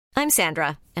I'm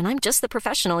Sandra, and I'm just the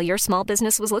professional your small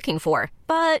business was looking for.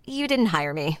 But you didn't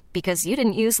hire me because you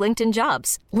didn't use LinkedIn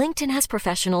Jobs. LinkedIn has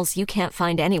professionals you can't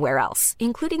find anywhere else,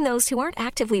 including those who aren't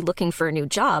actively looking for a new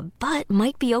job, but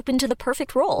might be open to the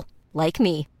perfect role, like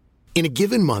me. In a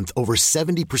given month, over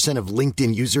 70% of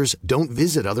LinkedIn users don't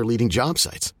visit other leading job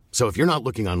sites. So if you're not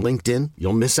looking on LinkedIn,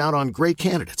 you'll miss out on great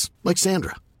candidates like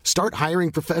Sandra. Start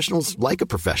hiring professionals like a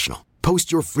professional.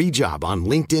 Post your free job on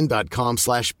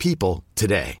linkedin.com/people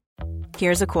today.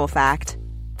 Here's a cool fact.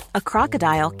 A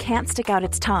crocodile can't stick out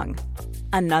its tongue.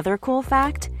 Another cool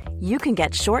fact, you can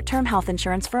get short-term health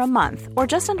insurance for a month or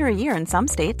just under a year in some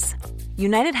states.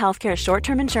 United Healthcare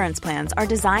short-term insurance plans are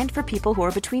designed for people who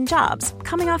are between jobs,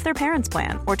 coming off their parents'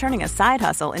 plan, or turning a side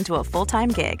hustle into a full-time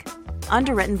gig.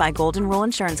 Underwritten by Golden Rule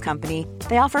Insurance Company,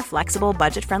 they offer flexible,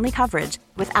 budget-friendly coverage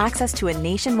with access to a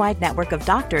nationwide network of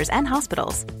doctors and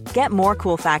hospitals. Get more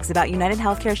cool facts about United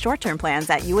Healthcare short-term plans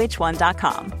at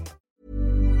uh1.com.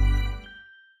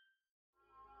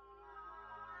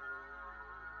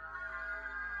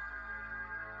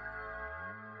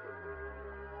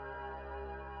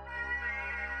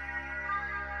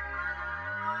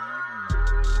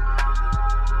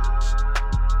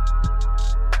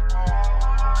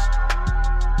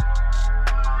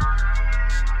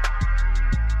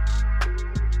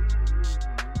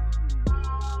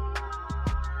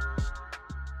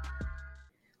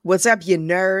 What's up, you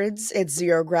nerds? It's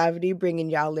Zero Gravity bringing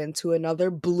y'all into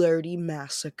another blurty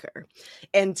massacre.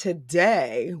 And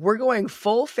today, we're going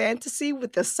full fantasy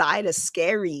with the side of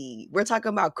scary. We're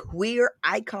talking about queer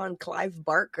icon Clive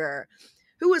Barker,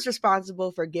 who was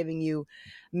responsible for giving you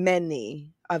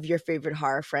many of your favorite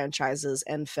horror franchises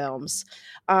and films.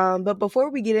 But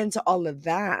before we get into all of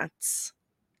that,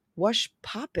 what's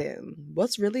poppin'?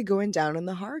 What's really going down in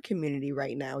the horror community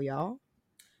right now, y'all?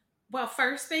 Well,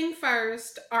 first thing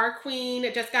first, our queen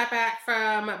just got back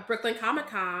from Brooklyn Comic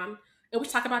Con, and we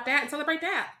talk about that and celebrate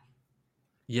that.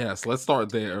 Yes, let's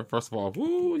start there. First of all,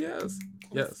 woo, yes.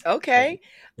 Okay.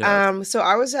 Yes. So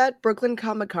I was at Brooklyn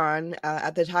Comic Con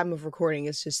at the time of recording.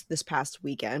 It's just this past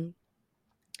weekend.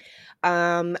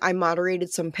 I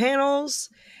moderated some panels,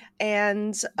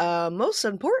 and most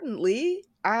importantly,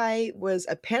 I was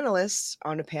a panelist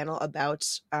on a panel about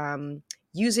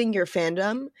using your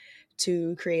fandom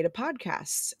to create a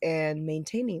podcast and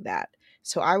maintaining that.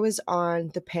 So I was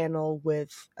on the panel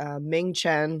with Ming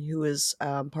Chen, who is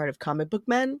part of Comic Book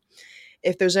Men.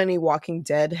 If there's any Walking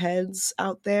Dead heads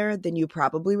out there, then you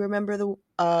probably remember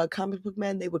the Comic Book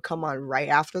Men. They would come on right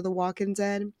after The Walking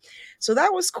Dead. So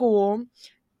that was cool.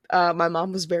 My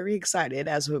mom was very excited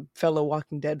as a fellow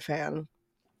Walking Dead fan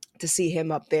to see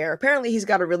him up there. Apparently he's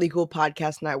got a really cool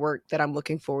podcast network that I'm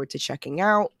looking forward to checking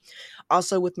out.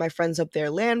 Also with my friends up there,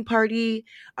 Land Party,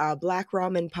 Black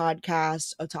Ramen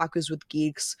Podcast, Otakus with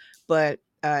Geeks. But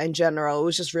in general, it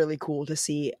was just really cool to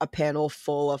see a panel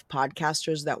full of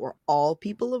podcasters that were all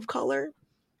people of color.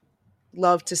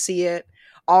 Love to see it.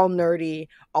 All nerdy,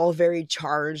 all very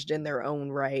charged in their own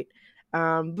right.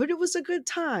 But it was a good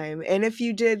time. And if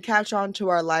you did catch on to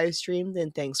our live stream,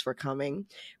 then thanks for coming.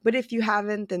 But if you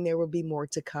haven't, then there will be more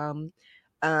to come.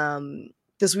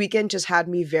 This weekend just had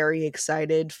me very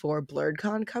excited for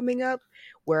BlurredCon coming up,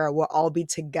 where we'll all be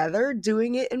together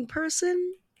doing it in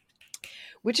person,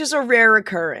 which is a rare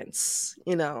occurrence.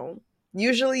 You know,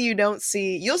 usually you'll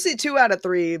see 2 out of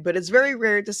 3, but it's very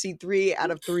rare to see 3 out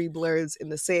of 3 blurs in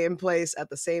the same place at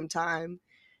the same time.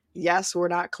 Yes, we're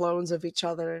not clones of each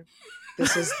other.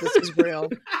 This is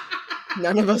real.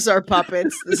 None of us are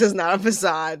puppets. This is not a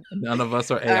facade. None of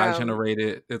us are AI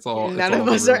generated. None of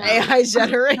us are AI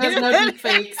generated. There's no deep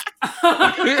fakes.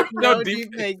 No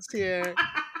deep fakes here.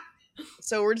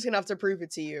 So we're just gonna have to prove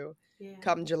it to you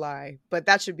come July. But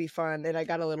that should be fun. And I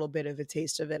got a little bit of a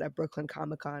taste of it at Brooklyn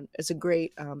Comic Con. It's a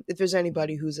great, if there's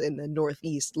anybody who's in the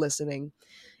Northeast listening,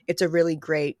 it's a really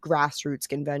great grassroots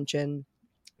convention.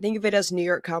 Think of it as New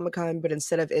York Comic Con, but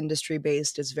instead of industry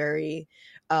based, it's very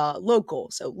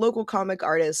local. So local comic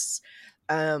artists,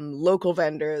 local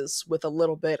vendors with a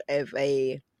little bit of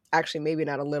actually maybe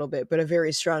not a little bit, but a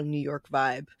very strong New York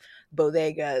vibe,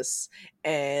 bodegas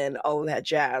and all of that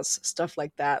jazz, stuff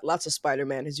like that. Lots of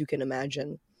Spider-Man, as you can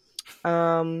imagine.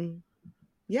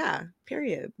 Yeah,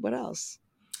 period. What else?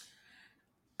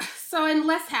 So in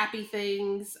less happy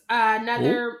things,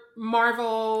 another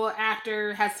Marvel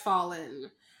actor has fallen.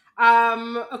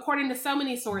 According to so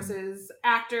many sources,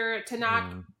 actor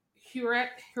Tanak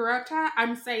Hirota,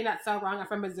 I'm saying that so wrong. I'm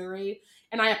from Missouri,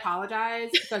 and I apologize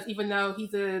because even though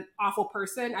he's an awful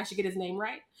person, I should get his name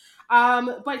right.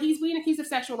 But he's being accused of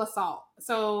sexual assault.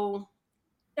 So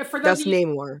for those that's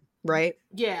Namor, right?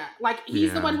 Yeah, like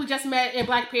he's the one we just met in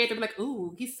Black Panther. Like,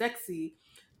 ooh, he's sexy.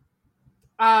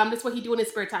 This is what he do in his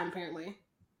spare time, apparently.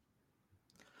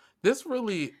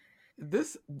 Do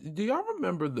y'all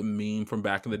remember the meme from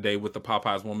back in the day with the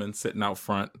Popeyes woman sitting out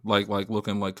front, like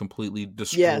looking like completely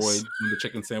destroyed when the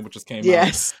chicken sandwiches came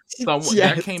out?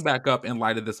 That came back up in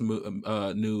light of this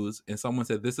news, and someone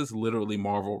said this is literally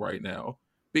Marvel right now,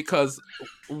 because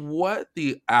what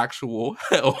the actual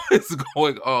hell is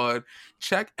going on?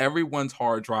 Check everyone's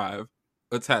hard drive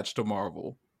attached to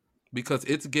Marvel, because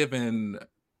it's given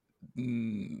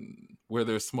where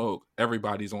there's smoke,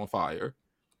 everybody's on fire.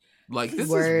 Like, this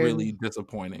is really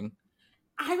disappointing.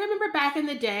 I remember back in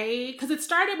the day, because it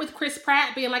started with Chris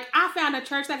Pratt being like, I found a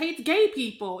church that hates gay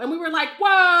people. And we were like,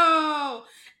 whoa.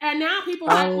 And now people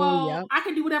are like, well, I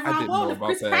can do whatever I want if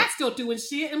Chris Pratt's still doing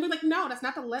shit. And we're like, no, that's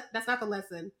not the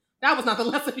lesson. That was not the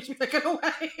lesson you should take it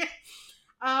away.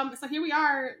 So here we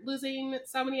are losing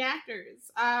so many actors.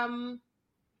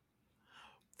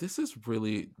 This is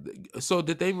really... So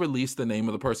did they release the name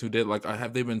of the person who did? Like,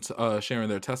 have they been sharing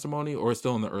their testimony, or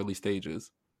still in the early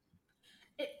stages?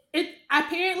 It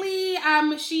apparently,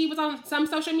 she was on some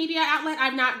social media outlet.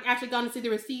 I've not actually gone to see the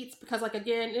receipts because, like,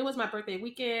 again, it was my birthday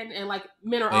weekend, and like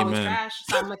men are always trash.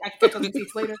 So I'm like, I can catch those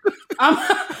receipts later.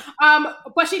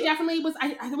 But she definitely was.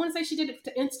 I want to say she did it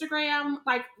to Instagram.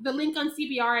 Like, the link on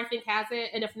CBR, I think, has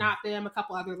it, and if not, them a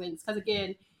couple other links. Because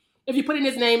again, if you put in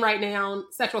his name right now,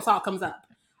 sexual assault comes up.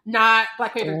 Not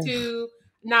Black Panther 2,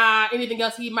 not anything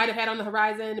else he might have had on the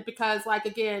horizon. Because, like,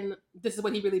 again, this is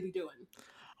what he really be doing.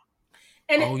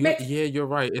 And yeah, you're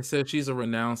right. It said she's a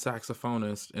renowned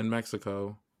saxophonist in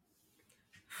Mexico.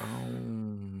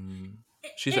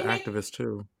 She's an activist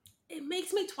too. It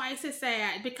makes me twice as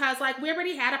sad because, like, we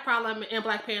already had a problem in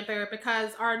Black Panther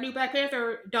because our new Black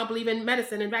Panther don't believe in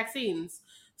medicine and vaccines.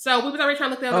 So we was already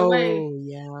trying to look the other way. Oh,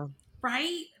 yeah.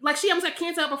 Right? Like, she almost got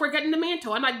canceled before getting the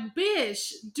mantle. I'm like,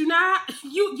 bitch, do not...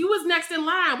 You was next in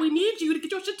line. We need you to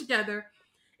get your shit together.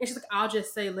 And she's like, I'll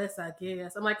just say less, I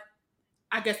guess. I'm like,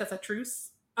 I guess that's a truce.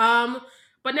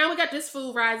 But now we got this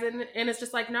fool rising, and it's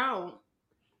just like, no.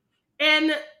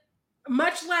 And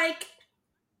much like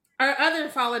our other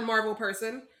fallen Marvel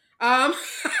person,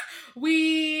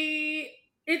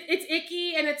 it's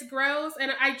icky and it's gross,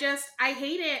 and I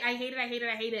hate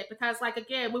it because, like,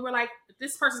 again, we were like,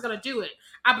 this person's gonna do it.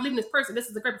 I believe in this person. This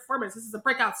is a great performance. This is a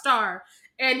breakout star.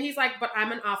 And he's like, but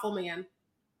I'm an awful man.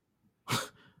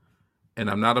 And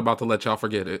I'm not about to let y'all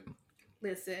forget it.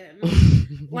 Listen,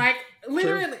 like,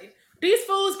 literally, these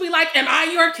fools be like, am I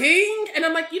your king? And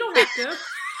I'm like, you don't have to.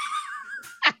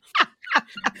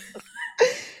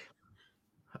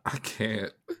 I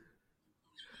can't.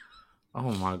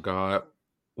 Oh my God.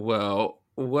 Well,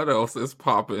 what else is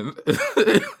popping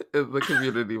in the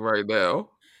community right now?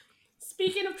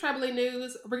 Speaking of troubling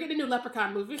news, we're getting a new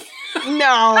Leprechaun movie.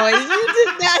 No, you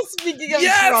did not. Speaking of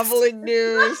troubling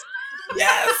news.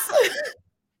 Yes!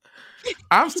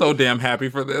 I'm so damn happy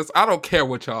for this. I don't care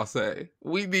what y'all say.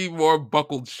 We need more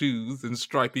buckled shoes and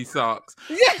stripy socks.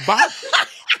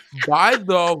 By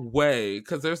the way,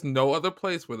 because there's no other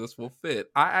place where this will fit,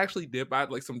 I actually did buy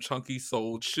like some chunky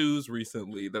soled shoes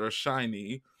recently that are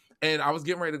shiny. And I was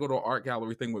getting ready to go to an art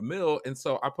gallery thing with Mill. And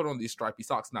so I put on these stripy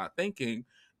socks, not thinking.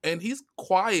 And he's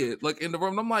quiet, like, in the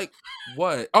room. And I'm like,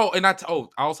 what? Oh, and I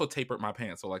also tapered my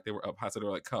pants. So, like, they were up high, so they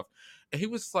were, like, cuffed. And he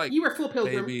was like, you were full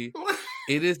pilgrim. Baby,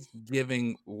 it is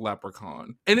giving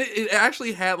Leprechaun. And it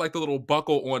actually had, like, the little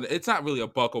buckle on. It's not really a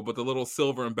buckle, but the little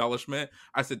silver embellishment.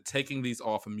 I said, taking these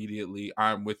off immediately.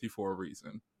 I'm with you for a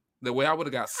reason. The way I would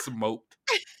have got smoked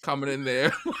coming in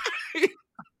there.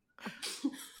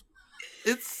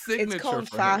 It's signature. It's called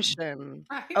fashion.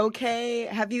 Right? Okay.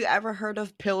 Have you ever heard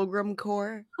of Pilgrim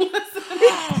Core?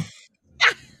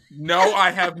 No, I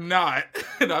have not.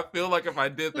 And I feel like if I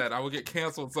did that, I would get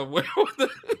canceled somewhere.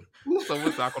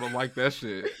 Someone's not going to like that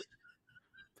shit.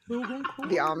 Pilgrim Core?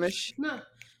 The Amish? No.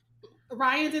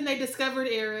 Ryan's in their discovered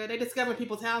era. They discovered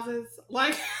people's houses.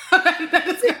 Like, they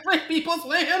discovered people's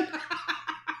land.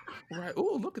 Right.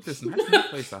 Oh, look at this nice new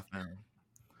place I found.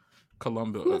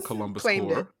 Columbus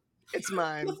Claimed Core. It. It's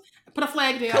mine. Put a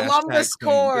flag down. Columbus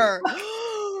Core.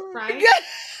 Right?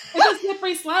 It's a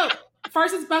slippery slope.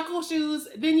 First it's buckle shoes,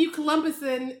 then you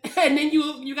Columbusin, and then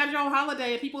you got your own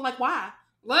holiday, and people are like, why?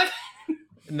 Look.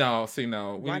 No.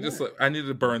 I needed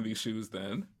to burn these shoes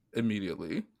then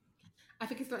immediately. I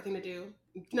think it's the right thing to do.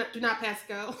 Do not pass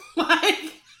go.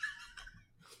 Like.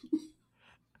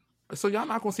 So y'all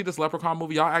not gonna see this Leprechaun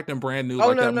movie? Y'all acting brand new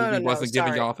that movie wasn't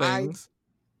giving y'all things.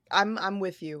 I'm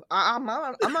with you. I'm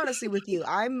honestly with you.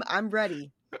 I'm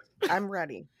ready. I'm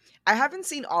ready. I haven't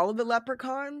seen all of the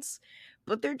Leprechauns,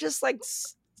 but they're just like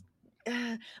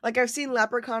I've seen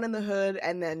Leprechaun in the Hood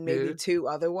and then maybe two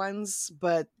other ones,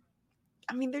 but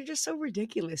I mean, they're just so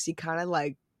ridiculous. You kind of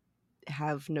like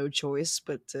have no choice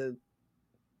but to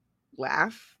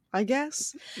laugh, I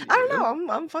guess. I don't Yeah.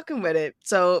 know. I'm fucking with it.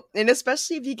 So, and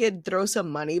especially if you could throw some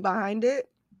money behind it,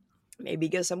 maybe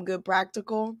get some good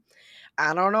practical.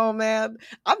 I don't know, man.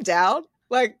 I'm down.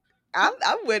 Like, I'm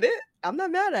with it. I'm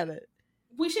not mad at it.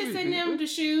 We should send them the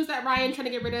shoes that Ryan trying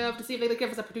to get rid of to see if they could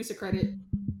give us a producer credit.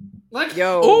 Like,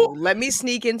 Yo, let me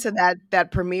sneak into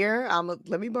that premiere.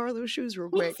 Let me borrow those shoes real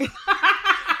quick.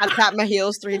 I tap my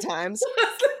heels 3 times.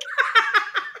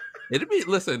 It'd be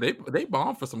they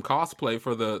bomb for some cosplay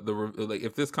for the like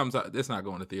if this comes out, it's not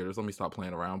going to theaters. Let me stop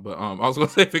playing around. But I was gonna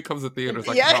say if it comes to theaters,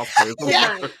 like cosplay.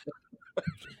 Yeah.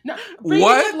 No,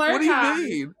 What? What do you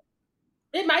mean?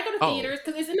 It might go to theaters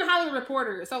because it's in the Hollywood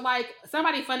Reporter. So like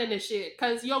somebody funding this shit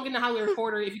because you don't get in the Hollywood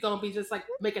Reporter if you're gonna be just like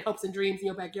making hopes and dreams in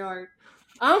your backyard.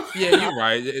 Yeah, you're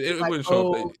right. It wouldn't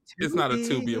show up. It's not a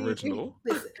Tubi original.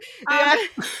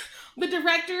 The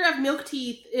director of Milk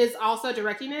Teeth is also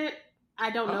directing it. I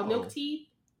don't know Milk Teeth,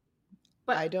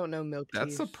 but I don't know Milk Teeth.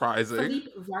 That's surprising. Felipe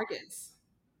Vargas.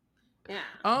 Yeah.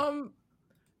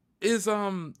 Is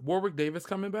Warwick Davis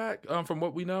coming back? From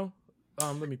what we know,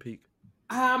 let me peek.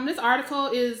 This article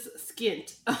is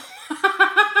skint.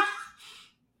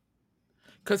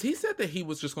 Because he said that he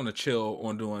was just going to chill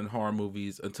on doing horror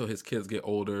movies until his kids get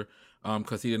older.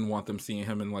 Because he didn't want them seeing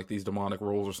him in like these demonic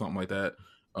roles or something like that.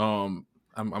 I'm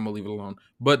gonna leave it alone.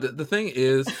 But the thing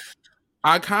is,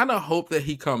 I kind of hope that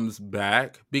he comes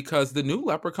back because the new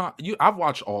Leprechaun. I've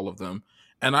watched all of them,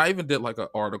 and I even did like an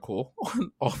article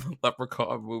on all the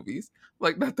Leprechaun movies,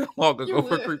 like not that long ago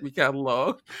for Creepy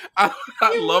Catalog. I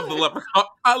love the Leprechaun.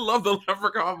 I love the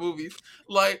Leprechaun movies.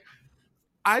 Like,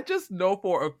 I just know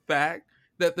for a fact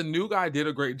that the new guy did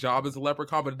a great job as a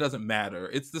Leprechaun, but it doesn't matter.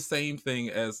 It's the same thing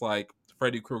as like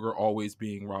Freddy Krueger always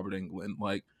being Robert Englund.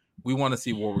 Like, we want to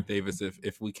see Warwick Davis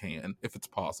if we can, if it's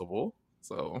possible.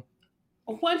 So.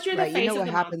 Once you're the face you know of what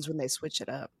the happens when they switch it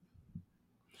up.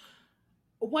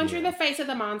 Once you're the face of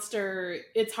the monster,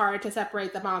 it's hard to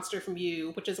separate the monster from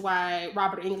you, which is why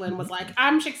Robert Englund was like,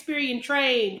 I'm Shakespearean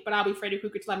trained, but I'll be Freddy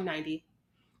Krueger till I'm 90.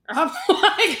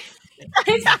 Like,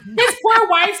 his poor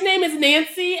wife's name is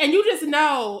Nancy, and you just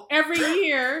know every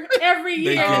year they make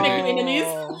you enemies.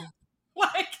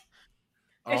 Like,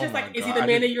 it's just like, is he the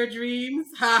man of your dreams?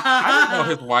 I didn't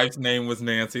know his wife's name was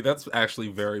Nancy. That's actually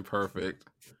very perfect.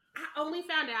 I only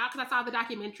found out because I saw the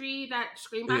documentary that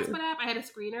Screenbox put up. I had a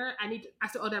screener. I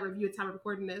still owe that review at the time of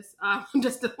recording this,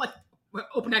 just to like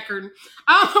open that curtain.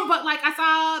 But like I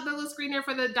saw the little screener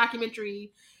for the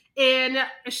documentary, and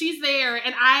she's there,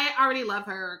 and I already love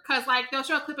her because like they'll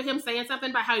show a clip of him saying something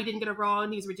about how he didn't get a role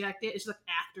and he's rejected. It's just like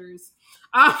actors.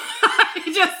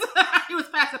 He was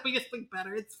passed up. We just think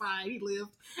better. It's fine. He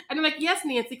lived, and they're like, yes,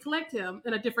 Nancy, collect him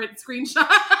in a different screenshot.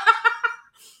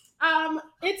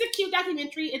 It's a cute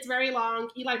documentary. It's very long.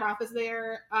 Eli Roth is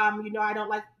there. I don't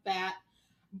like that.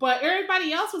 But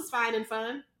everybody else was fine and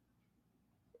fun.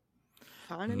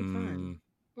 Fun and fun.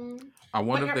 Mm-hmm. I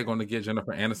wonder if they're going to get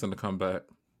Jennifer Aniston to come back.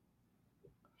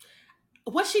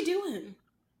 What's she doing?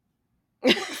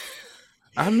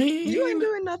 I mean... You ain't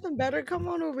doing nothing better. Come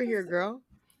on over here, girl.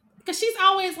 Because she's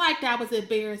always like, that was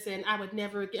embarrassing. I would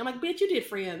never get... I'm like, bitch, you did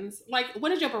Friends. Like,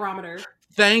 what is your barometer?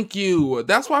 Thank you.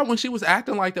 That's why when she was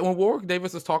acting like that, when Warwick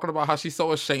Davis is talking about how she's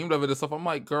so ashamed of it and stuff, I'm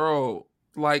like, girl,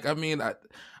 like, I mean,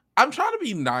 I'm trying to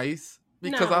be nice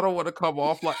because I don't want to come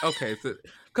off like, okay,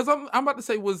 because I'm about to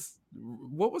say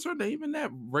what was her name in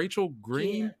that? Rachel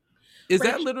Green? Yeah. Is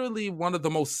that literally one of the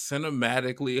most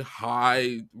cinematically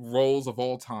high roles of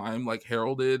all time, like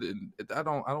heralded? And I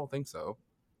don't think so.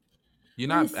 You're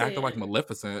not acting like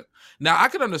Maleficent. Now I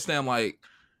could understand like.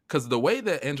 Because the way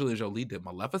that Angelina Jolie did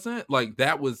Maleficent, like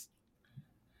that was,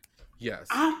 yes.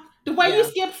 The way you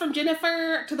skipped from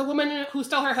Jennifer to the woman who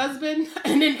stole her husband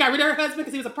and then got rid of her husband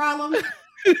because he was a problem.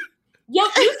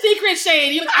 You secret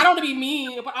shade. You're like, I don't want to be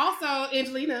mean, but also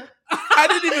Angelina. I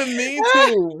didn't even mean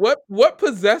to. What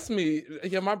possessed me?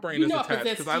 Yeah, my brain is attached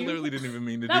because I literally didn't even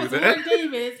mean to do that. That was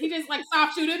Warwick Davis. He just like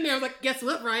soft shoot in there. I was like, guess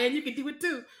what, Ryan? You can do it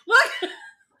too. Look.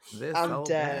 I'm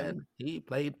dead. He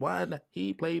played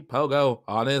pogo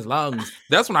on his lungs.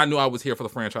 That's when I knew I was here for the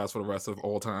franchise for the rest of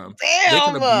all time. Damn, they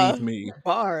could have abused me.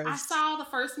 Bars. I saw the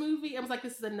first movie and was like,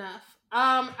 this is enough.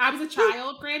 I was a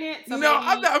child, granted. So no,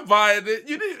 I'm not buying it.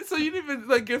 You didn't even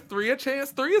like give 3 a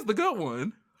chance. 3 is the good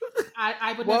one.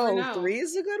 I would never know. 3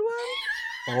 is a good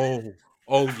one?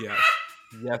 Oh yes.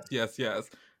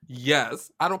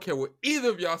 Yes. I don't care what either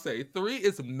of y'all say. 3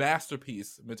 is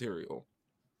masterpiece material.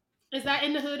 Is that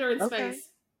in the hood or in space?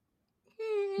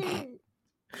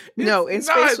 No, in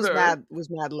space was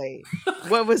mad late.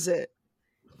 What was it?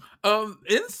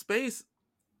 In space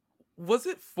Was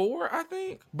it 4? I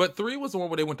think, but 3 was the one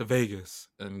where they went to Vegas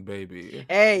and baby.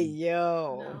 Hey,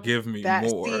 yo. No. Give me That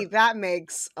more. that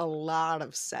makes a lot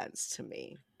of sense to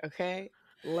me. Okay.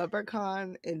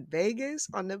 Leprechaun in Vegas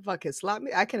on the fucking slot me.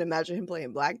 I can imagine him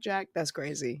playing blackjack. That's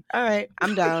crazy. All right,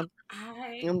 I'm down.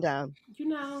 I'm down.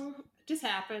 Just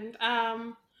happened.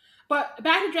 But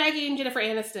back to dragging Jennifer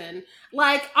Aniston.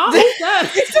 Like, all she's done,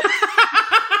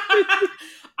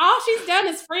 all she's done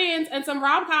is Friends and some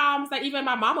rom-coms that even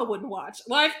my mama wouldn't watch.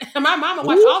 Like, my mama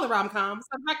watched all the rom-coms.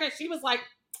 So the fact that she was like,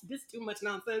 this is too much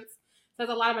nonsense, says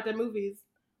a lot about the movies.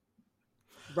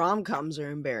 Rom-coms are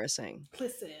embarrassing.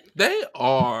 Listen. They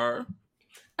are.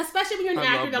 Especially when you're an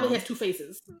actor that only has 2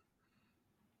 faces.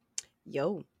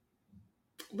 Yo.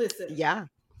 Listen. Yeah.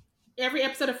 Every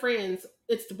episode of Friends,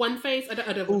 it's one face or the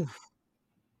other one.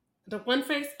 The one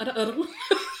face or the other one.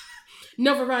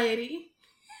 No variety.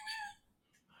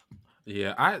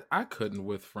 Yeah, I couldn't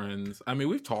with Friends. I mean,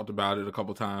 we've talked about it a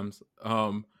couple times.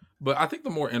 But I think the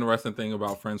more interesting thing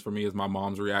about Friends for me is my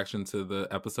mom's reaction to the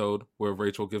episode where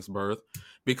Rachel gives birth,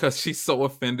 because she's so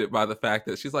offended by the fact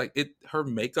that she's like, her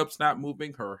makeup's not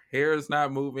moving, her hair is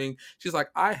not moving. She's like,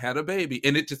 I had a baby,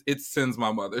 and it sends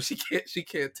my mother. She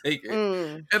can't take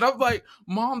it. And I'm like,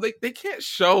 Mom, they can't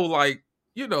show like,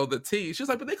 you know, the tea. She's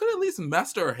like, but they could at least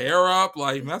messed her hair up,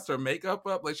 like messed her makeup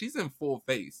up. Like, she's in full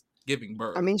face giving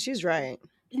birth. I mean, she's right.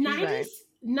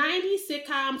 90s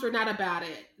sitcoms were not about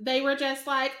it. They were just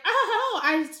like, oh,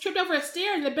 I tripped over a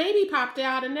stair and the baby popped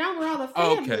out and now we're all a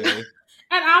family. Okay.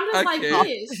 And I'm just like,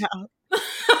 bitch.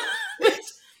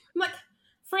 Like,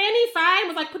 Franny Fine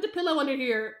was like, put the pillow under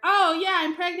here. Oh, yeah,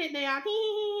 I'm pregnant now.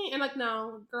 And like,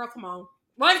 no, girl, come on.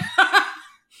 Like,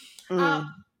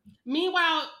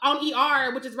 meanwhile, on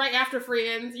ER, which is right after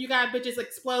Friends, you got bitches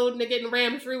exploding and getting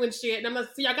rammed through and shit. And I'm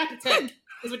like, see, I got the tech,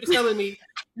 is what you're telling me.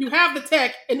 You have the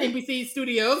tech in NBC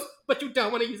studios, but you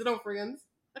don't want to use it on Friends.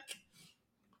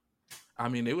 I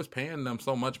mean, they was paying them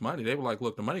so much money. They were like,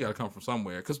 look, the money got to come from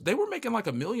somewhere. Because they were making like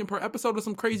 $1 million per episode of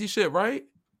some crazy shit, right?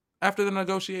 After the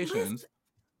negotiations.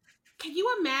 Can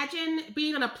you imagine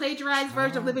being on a plagiarized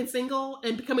version of Living Single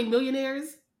and becoming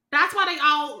millionaires? That's why they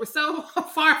all were so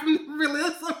far from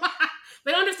realism.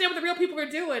 They don't understand what the real people are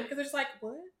doing. Because they're just like,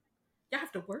 what? Y'all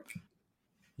have to work?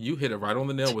 You hit it right on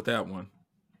the nail with that one.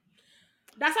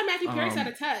 That's how Matthew Perry's out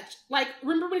of touch. Like,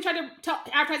 remember when he tried to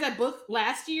advertise that book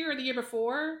last year or the year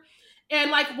before?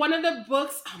 And like one of the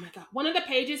books, oh my God, one of the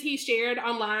pages he shared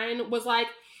online was like,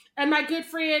 and my good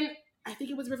friend, I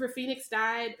think it was River Phoenix,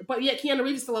 died, but yet Keanu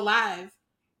Reeves is still alive.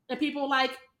 And people were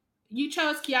like, you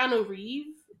chose Keanu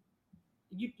Reeves?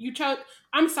 You chose,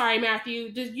 I'm sorry,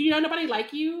 Matthew, did you know nobody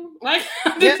like you? Like,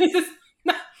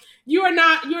 you are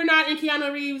not in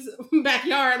Keanu Reeves'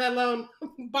 backyard, let alone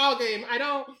ball game.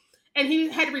 And he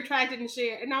had to retract it and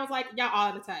share. And I was like, y'all all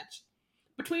out of touch.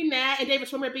 Between that and David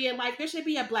Schwimmer being like, there should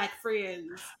be a Black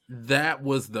Friends. That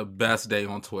was the best day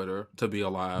on Twitter to be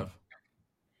alive.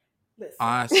 Listen.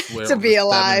 I swear. To be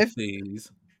alive.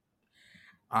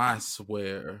 I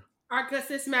swear. Our good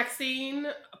sis Maxine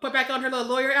put back on her little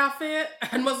lawyer outfit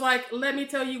and was like, let me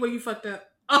tell you where you fucked up.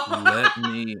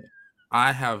 I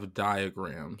have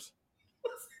diagrams.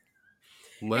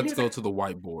 Let's go to the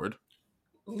whiteboard.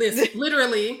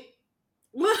 Literally.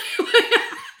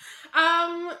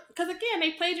 Because again,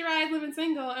 they plagiarized Living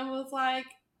Single and was like,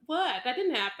 what? That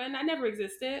didn't happen. That never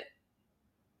existed.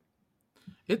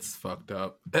 It's fucked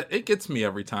up. It gets me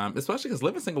every time, especially because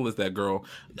Living Single is that girl.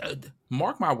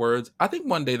 Mark my words. I think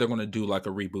one day they're going to do like a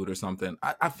reboot or something.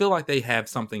 I feel like they have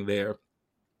something there.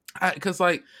 Because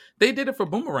like they did it for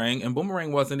Boomerang, and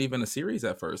Boomerang wasn't even a series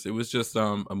at first. It was just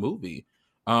a movie.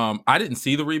 I didn't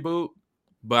see the reboot,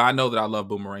 but I know that I love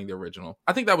Boomerang, the original.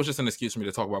 I think that was just an excuse for me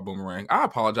to talk about Boomerang. I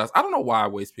apologize. I don't know why I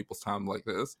waste people's time like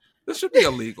this. This should be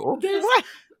illegal.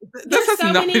 This has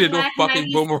so nothing to do with fucking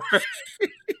 90s. Boomerang.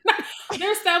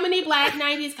 There's so many Black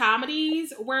 90s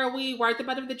comedies where we weren't the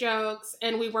butt of the jokes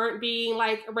and we weren't being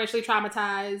like racially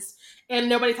traumatized and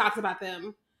nobody talks about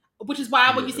them. Which is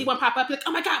why when you see one pop up, you're like,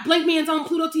 oh my God, Blank Man's on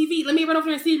Pluto TV. Let me run over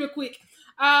there and see it real quick.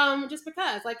 Just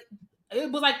because, like,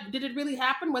 it was like, did it really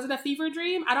happen? Was it a fever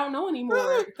dream? I don't know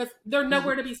anymore because they're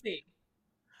nowhere to be seen.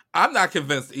 I'm not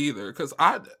convinced either because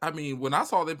I mean, when I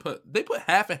saw they put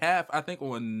half and half, I think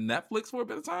on Netflix for a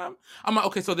bit of time. I'm like,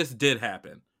 okay, so this did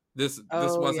happen. This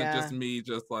wasn't just me,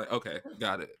 just like, okay,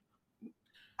 got it.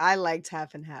 I liked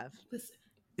Half and Half. Listen,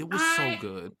 it was so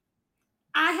good.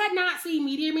 I had not seen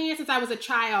Meteor Man since I was a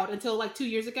child until like 2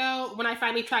 years ago when I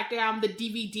finally tracked down the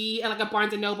DVD at like a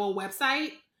Barnes & Noble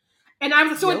website. And I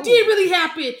was like, so it did really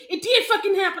happen. It did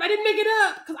fucking happen. I didn't make it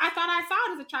up because I thought I saw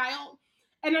it as a child.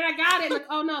 And then I got it like,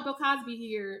 oh no, Bill Cosby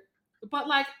here. But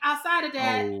like outside of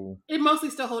that, Oh. it mostly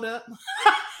still hold up.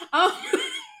 um,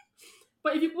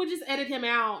 but if you would just edit him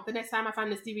out the next time I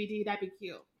find this DVD, that'd be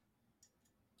cute.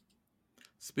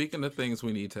 Speaking of things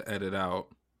we need to edit out,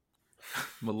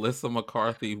 Melissa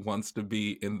McCarthy wants to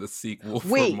be in the sequel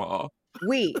for Ma.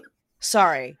 Wait.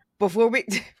 Sorry. Before we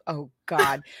oh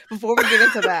God. Before we get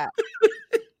into that.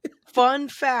 Fun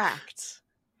fact.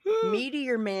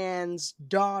 Meteor Man's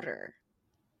daughter,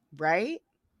 right?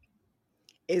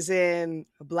 Is in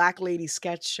a Black Lady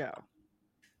sketch show.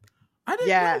 I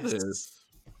didn't know this.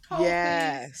 Oh,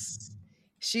 Yes. please.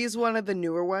 She's one of the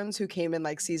newer ones who came in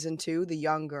like season 2, the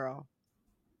young girl.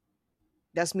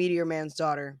 That's Meteor Man's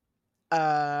daughter.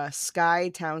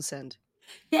 Sky Townsend.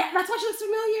 Yeah, that's why she looks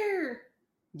familiar.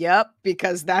 Yep,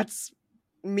 because that's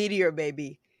Meteor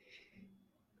Baby.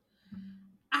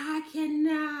 I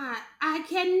cannot.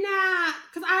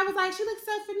 Because I was like, she looks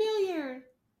so familiar.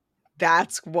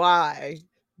 That's why.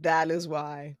 That is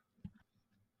why.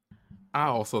 I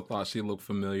also thought she looked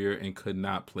familiar and could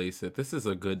not place it. This is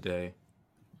a good day.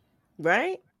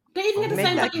 Right? They even get the Make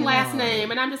same that fucking last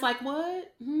name. And I'm just like,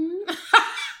 what?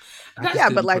 Yeah,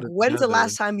 but like, put it when's the together.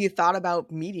 last time you thought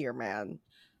about Meteor Man?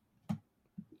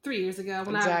 3 years ago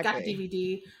when I got the Exactly.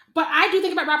 DVD. But I do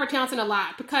think about Robert Townsend a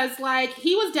lot because, like,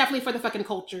 he was definitely for the fucking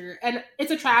culture. And it's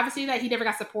a travesty that he never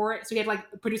got support. So he had to,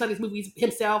 like, produce all these movies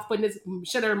himself, putting his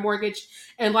shutter mortgage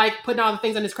and, like, putting all the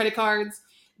things on his credit cards.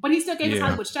 But he still gave us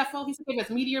Hollywood Shuffle. He still gave us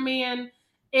Meteor Man.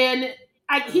 And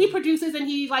he produces and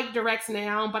he, like, directs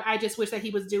now. But I just wish that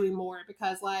he was doing more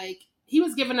because, like, he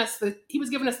was giving us the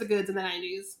goods in the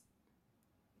 90s.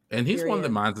 And he's one that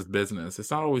Period. minds his business.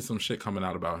 It's not always some shit coming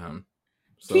out about him.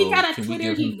 So He got a can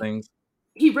Twitter we give him things?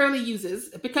 he rarely uses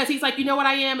because he's like, you know what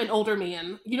I am? An older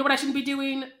man. You know what I shouldn't be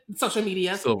doing? Social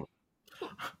media. Silver.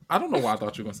 I don't know why I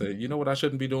thought you were going to say, you know what I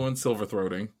shouldn't be doing? Silver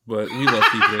throating. But we love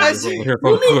Keith Davis over here.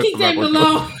 Keith Davis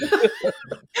alone.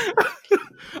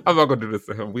 I'm not going to do this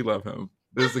to him. We love him.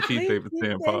 This is the Keith Davis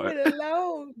fan pod.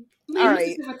 Alone. All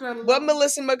right. What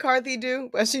Melissa McCarthy do?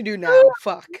 What's she do now?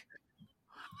 Fuck.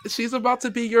 She's about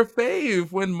to be your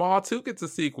fave when Ma 2 gets a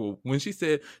sequel. When she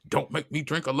said, don't make me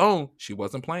drink alone, she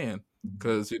wasn't playing.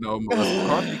 Because, you know, Melissa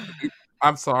McCarthy,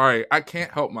 I'm sorry, I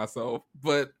can't help myself.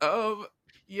 But,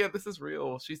 yeah, this is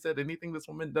real. She said, anything this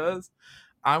woman does,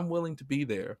 I'm willing to be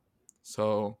there.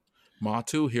 So, Ma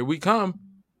 2, here we come.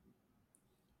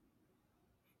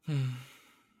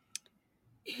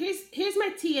 Here's my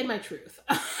tea and my truth.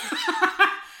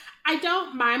 I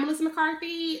don't mind Melissa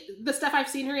McCarthy. The stuff I've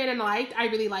seen her in and liked, I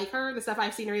really like her. The stuff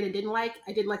I've seen her in and didn't like,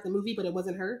 I didn't like the movie, but it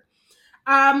wasn't her.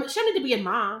 She don't need to be in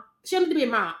Ma.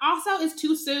 Also, it's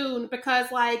too soon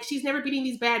because, like, she's never beating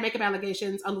these bad makeup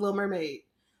allegations on The Little Mermaid.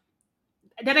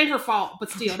 That ain't her fault, but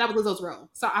still, that was Lizzo's role.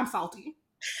 So I'm salty.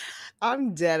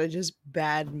 I'm dead at just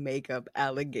bad makeup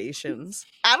allegations.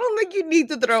 I don't think you need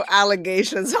to throw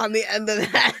allegations on the end of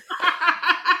that.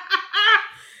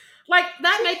 Like,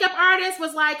 that makeup artist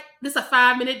was like, this is a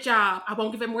 5-minute job. I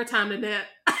won't give it more time than that.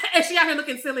 And she out here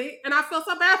looking silly. And I feel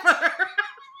so bad for her.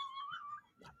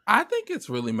 I think it's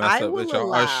really messed up that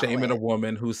y'all are shaming it. a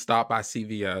woman who stopped by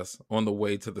CVS on the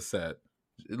way to the set.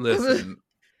 Listen,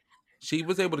 she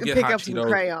was able to get pick hot up some Cheetos.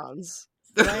 crayons.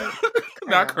 Right?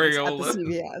 Not Crayola. At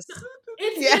the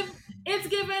CVS. It's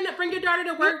given bring your daughter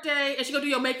to work day and she go do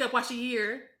your makeup while she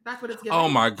here. That's what it's given. Oh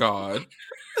my God.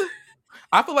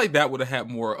 I feel like that would have had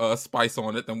more spice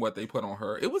on it than what they put on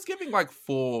her. It was giving like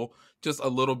full, just a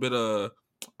little bit of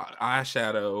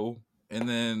eyeshadow, and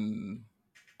then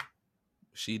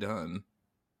she done.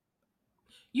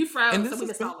 You froze, so we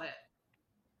missed all it.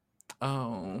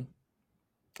 Oh.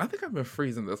 I think I've been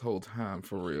freezing this whole time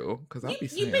for real, because I'll be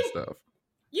saying stuff.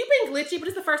 You've been glitchy, but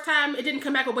it's the first time it didn't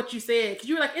come back with what you said. Because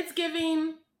you were like, it's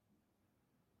giving...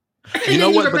 You know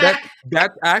what? But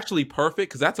that's actually perfect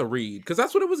because that's a read. Because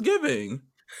that's what it was giving.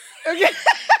 Okay.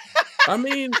 I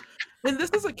mean, and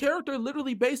this is a character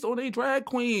literally based on a drag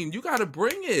queen. You got to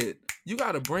bring it.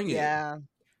 Yeah.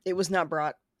 It was not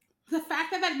brought. The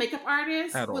fact that makeup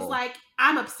artist was like,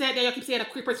 I'm upset that y'all keep saying a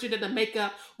queer person did the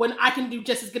makeup when I can do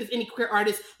just as good as any queer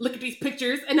artist. Look at these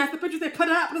pictures. And that's the pictures they put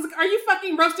up. And I was like, are you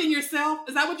fucking roasting yourself?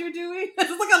 Is that what you're doing? This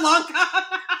is like a long con.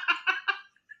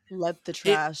 Let the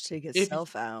trash take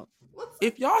itself out.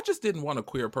 If y'all just didn't want a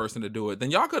queer person to do it, then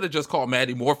y'all could have just called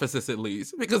Maddie Morphosis at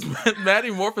least, because Maddie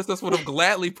Morphosis would have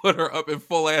gladly put her up in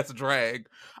full ass drag.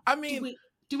 I mean,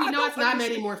 do we know it's not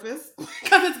Maddie Morphos?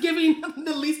 Because it's giving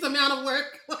the least amount of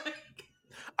work.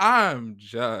 I'm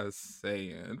just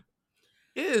saying,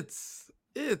 it's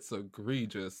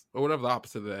egregious, or whatever the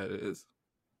opposite of that is.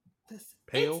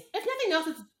 Pale. If nothing else,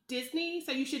 it's Disney,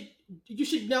 so you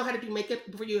should know how to do makeup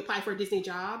before you apply for a Disney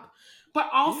job. But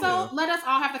also, let us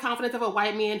all have the confidence of a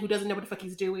white man who doesn't know what the fuck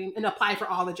he's doing and apply for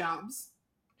all the jobs.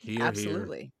 Here.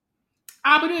 Absolutely.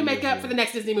 I'll be doing makeup for the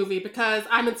next Disney movie because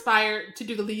I'm inspired to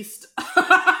do the least.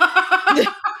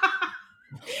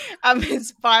 I'm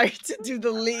inspired to do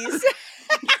the least.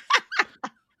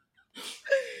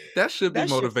 That should be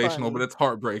motivational, but it's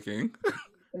heartbreaking.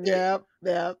 Yep.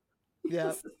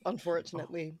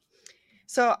 Unfortunately.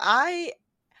 So I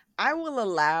will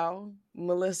allow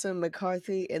Melissa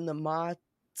McCarthy in the Ma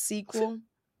sequel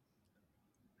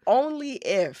only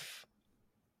if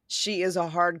she is a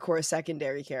hardcore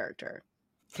secondary character.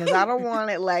 Because I don't want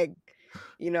it like,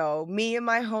 me and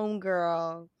my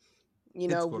homegirl,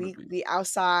 we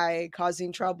outside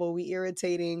causing trouble, we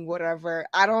irritating, whatever.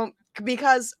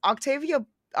 Because Octavia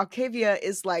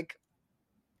is like,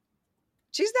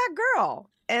 she's that girl.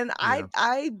 And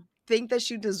I think that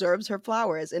she deserves her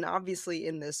flowers. And obviously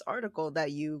in this article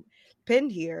that you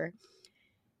pinned here,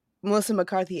 Melissa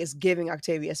McCarthy is giving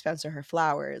Octavia Spencer her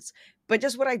flowers. But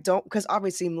just what I don't, because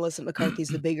obviously Melissa McCarthy is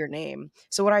the bigger name.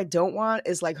 So what I don't want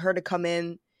is like her to come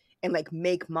in and like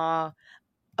make Ma,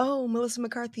 oh, Melissa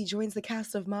McCarthy joins the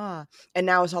cast of Ma. And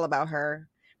now it's all about her.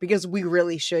 Because we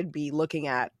really should be looking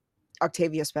at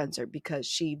Octavia Spencer because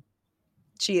she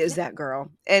is that girl.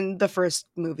 And the first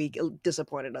movie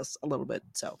disappointed us a little bit.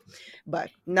 So, but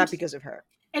not because of her.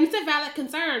 And it's a valid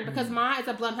concern because Ma is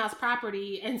a Blumhouse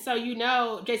property. And so,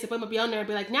 Jason Blum will be on there and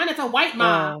be like, now it's a white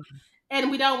Ma.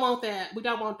 And we don't want that. We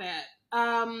don't want that.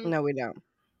 No, we don't.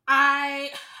 I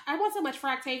want so much for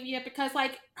Octavia because,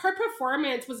 like, her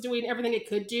performance was doing everything it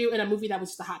could do in a movie that was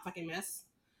just a hot fucking mess.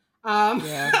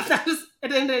 That was, at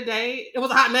the end of the day, it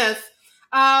was a hot mess.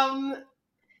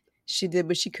 She did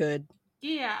what she could.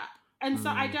 Yeah. And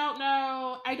so I don't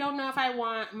know if I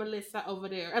want Melissa over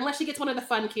there unless she gets one of the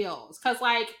fun kills. Because,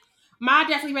 like, Ma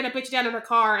definitely ran a bitch down in her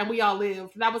car and we all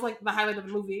lived. That was, like, the highlight of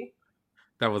the movie.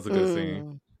 That was a good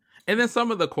scene. And then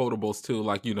some of the quotables, too,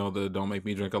 like, the Don't Make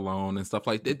Me Drink Alone and stuff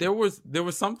like that. There was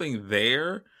something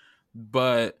there,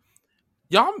 but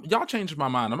y'all changed my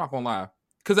mind. I'm not going to lie.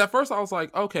 Because at first I was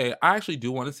like, okay, I actually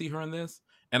do want to see her in this.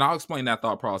 And I'll explain that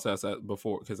thought process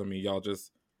before. Because, y'all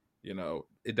just...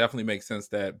 it definitely makes sense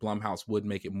that Blumhouse would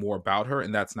make it more about her,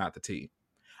 and that's not the tea.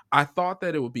 I thought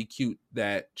that it would be cute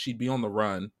that she'd be on the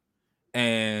run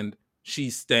and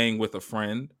she's staying with a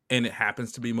friend, and it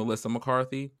happens to be Melissa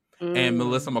McCarthy. And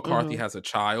Melissa McCarthy has a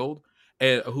child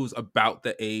who's about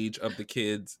the age of the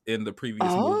kids in the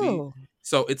previous movie.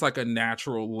 So it's like a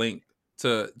natural link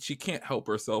to, she can't help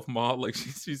herself, Ma. Like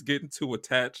she's getting too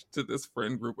attached to this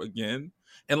friend group again.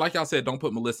 And like y'all said, don't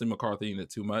put Melissa McCarthy in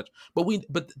it too much.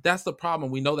 But that's the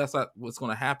problem. We know that's not what's going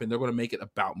to happen. They're going to make it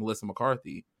about Melissa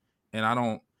McCarthy. And I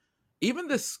don't, even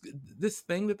this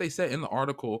thing that they said in the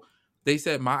article, they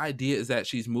said, my idea is that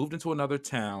she's moved into another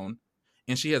town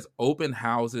and she has open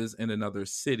houses in another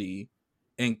city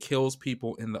and kills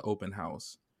people in the open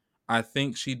house. I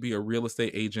think she'd be a real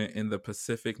estate agent in the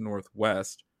Pacific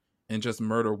Northwest and just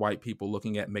murder white people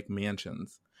looking at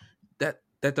McMansions.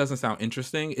 That doesn't sound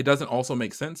interesting. It doesn't also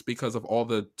make sense because of all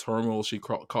the turmoil she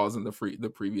caused in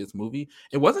the previous movie.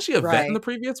 And wasn't she a vet in the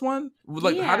previous one?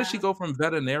 Like, how did she go from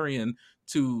veterinarian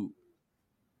to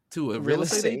a real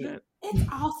estate agent? It's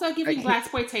also giving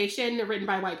blaxploitation written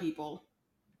by white people.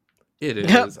 It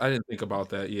is. Yep. I didn't think about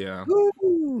that. Yeah.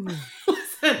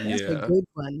 That's a good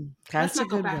one. That's a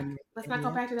good one. Let's not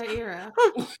go back to that era.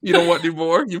 You don't want any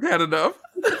more? You've had enough?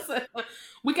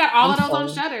 We got all of those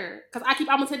on Shudder. Because I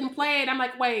keep almost hitting play and I'm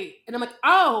like, wait. And I'm like,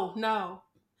 oh, no.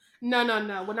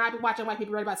 No. We're not watching white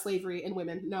people write about slavery and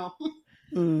women. No.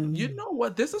 You know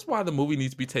what? This is why the movie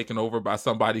needs to be taken over by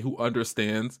somebody who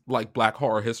understands like Black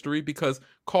horror history, because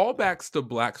callbacks to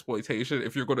blaxploitation,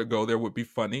 if you're going to go there, would be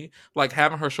funny. Like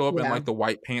having her show up in like the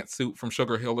white pantsuit from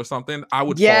Sugar Hill or something. I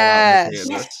would fall out of the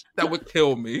theater. That would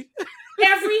kill me.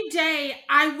 Every day,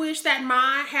 I wish that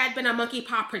Ma had been a Monkey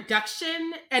Paw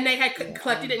production and they had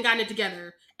collected it and gotten it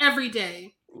together. Every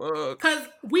day. Because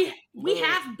we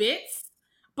have bits.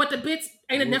 But the bits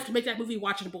ain't enough to make that movie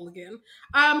watchable again.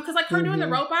 Because like her doing the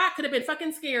robot could have been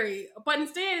fucking scary. But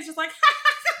instead it's just like,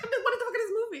 what the fuck is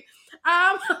this movie?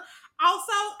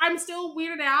 Also, I'm still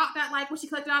weirded out that like when she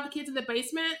collected all the kids in the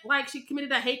basement, like she committed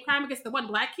a hate crime against the one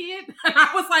black kid. And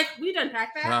I was like, we didn't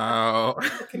unpack that. No,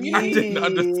 I didn't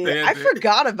understand I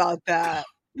forgot about that.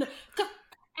 As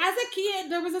a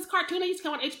kid, there was this cartoon that used to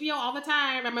come on HBO all the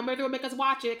time. And my mother would make us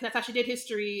watch it because that's how she did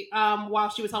history while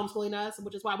she was homeschooling us,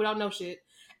 which is why we don't know shit.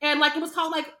 And, like, it was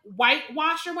called, like,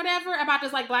 Whitewash or whatever, about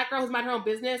this, like, black girl who's minding her own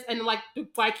business. And, like, the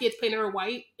white kids painted her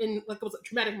white. And, like, it was a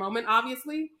traumatic moment,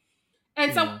 obviously.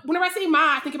 And so whenever I see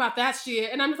Ma, I think about that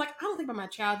shit. And I'm just like, I don't think about my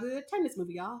childhood. Turn this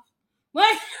movie off.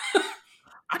 Like,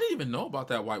 I didn't even know about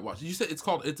that whitewash. You said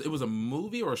it was a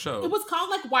movie or a show? It was called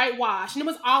like Whitewash, and it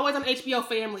was always on HBO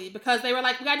Family because they were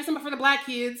like, we got to do something for the black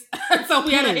kids. So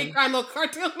we had a hate crime little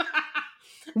cartoon.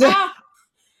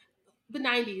 The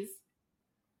 90s.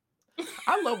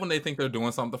 I love when they think they're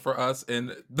doing something for us,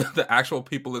 and the actual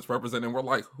people it's representing, we're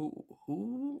like,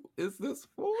 who is this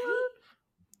for?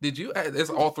 Did you? It's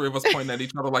all three of us pointing at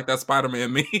each other like that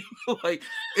Spider-Man meme. Like,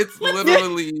 it's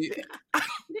literally...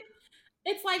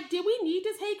 It's like, did we need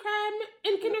this hate crime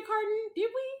in kindergarten? Did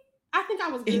we? I think I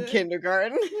was good. In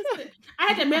kindergarten. I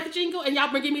had the meth jingle, and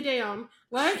y'all bringing me down.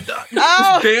 What?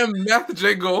 Damn meth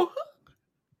jingle.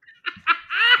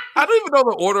 I don't even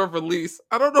know the order of release.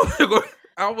 I don't know.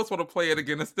 I almost want to play it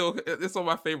again. It's on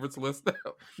my favorites list.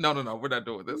 No. We're not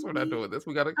doing this. We're not doing this.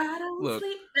 We gotta look.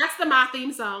 Sleep. That's the My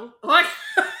theme song. Like,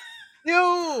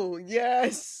 yo,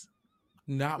 yes.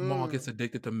 Not Ma gets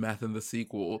addicted to meth in the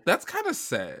sequel. That's kind of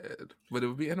sad, but it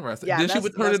would be interesting. Yeah, then she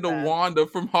would turn into bad. Wanda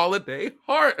from Holiday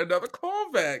Heart. Another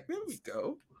callback. There we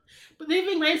go. But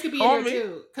Living Range could be in there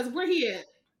too, because we're here.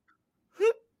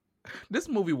 This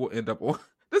movie will end up on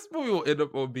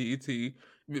BET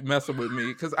messing with me,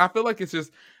 because I feel like it's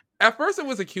just, at first it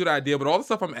was a cute idea, but all the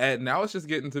stuff I'm adding now, it's just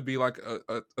getting to be like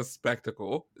a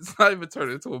spectacle. It's not even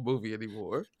turning into a movie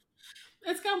anymore.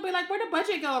 It's gonna be like, where'd the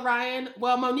budget go, Ryan?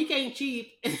 Well, Monique ain't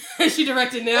cheap. She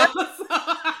directed now. So.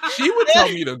 She would tell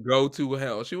me to go to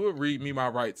hell. She would read me my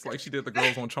rights like she did the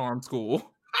girls on Charm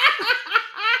School.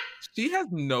 She has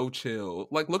no chill.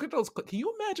 Like, look at those. Can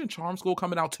you imagine Charm School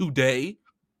coming out today?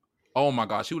 Oh my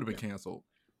God, she would have been canceled.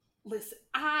 Listen,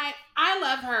 I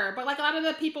love her, but like a lot of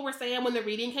the people were saying when the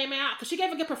reading came out, because she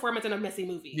gave a good performance in a messy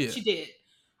movie. Yeah. She did.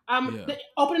 The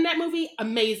opening that movie,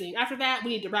 amazing. After that, we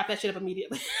need to wrap that shit up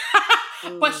immediately.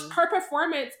 But her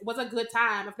performance was a good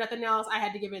time. If nothing else, I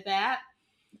had to give it that.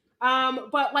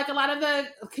 But like a lot of the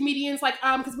comedians, like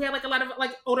because we had like a lot of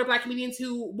like older black comedians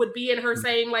who would be in her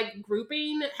same like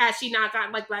grouping had she not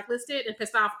gotten like blacklisted and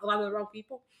pissed off a lot of the wrong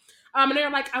people. And they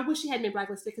were like, I wish she hadn't been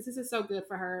blacklisted because this is so good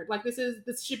for her. Like this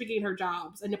should be getting her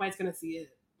jobs and nobody's gonna see it.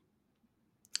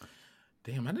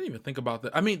 Damn, I didn't even think about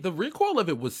that. I mean, the recoil of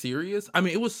it was serious. I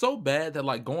mean, it was so bad that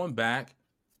like going back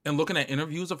and looking at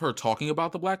interviews of her talking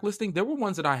about the blacklisting, there were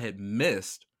ones that I had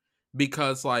missed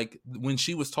because like when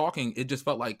she was talking, it just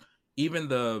felt like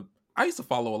I used to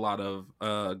follow a lot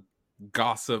of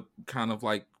gossip kind of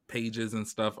like pages and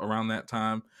stuff around that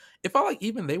time. It felt like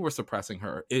even they were suppressing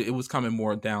her. It was coming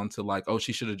more down to like, oh,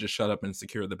 she should have just shut up and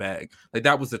secured the bag. Like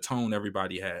that was the tone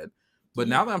everybody had. But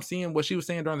now that I'm seeing what she was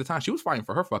saying during the time, she was fighting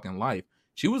for her fucking life.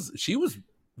 She was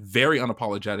very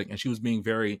unapologetic and she was being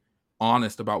very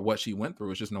honest about what she went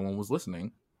through. It's just no one was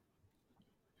listening.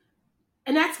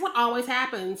 And that's what always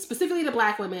happens, specifically to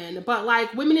black women, but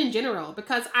like women in general.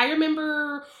 Because I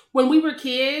remember when we were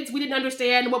kids, we didn't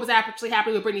understand what was actually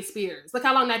happening with Britney Spears. Look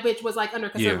how long that bitch was like under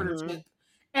conservatorship. Yeah.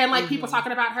 And like people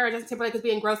talking about her, Justin Timberlake was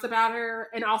being gross about her,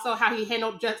 and also how he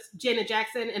handled just Janet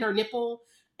Jackson and her nipple.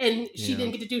 And she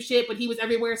didn't get to do shit, but he was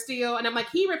everywhere still. And I'm like,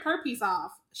 he ripped her piece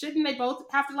off. Shouldn't they both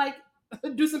have to like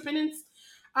do some penance?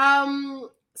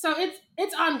 So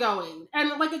it's ongoing.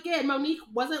 And like, again, Monique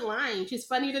wasn't lying. She's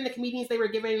funnier than the comedians they were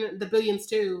giving the billions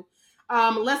to.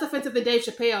 Less offensive than Dave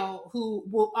Chappelle, who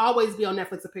will always be on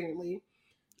Netflix, apparently.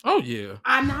 Oh, yeah.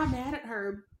 I'm not mad at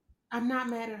her.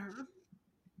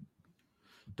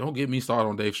 Don't get me started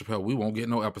on Dave Chappelle. We won't get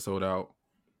no episode out.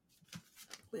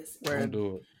 Listen. Don't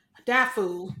do it. That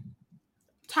fool.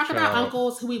 Talk about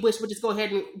uncles who we wish would just go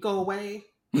ahead and go away.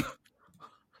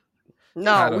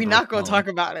 No, we're not going to talk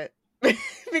about it.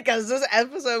 Because this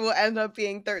episode will end up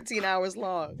being 13 hours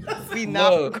long. We're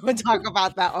not going to talk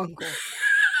about that uncle.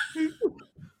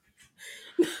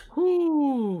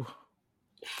 Whew.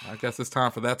 I guess it's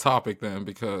time for that topic then,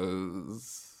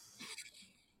 because...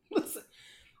 Listen,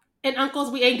 and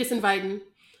uncles we ain't disinviting.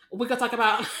 We're going to talk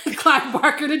about Clive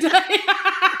Barker today.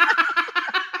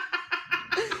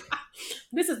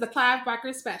 This is the Clive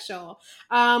Barker special.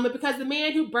 Because the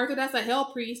man who birthed us a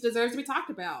hell priest deserves to be talked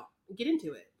about. Get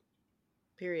into it.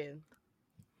 Period.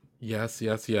 Yes.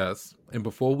 And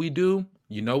before we do,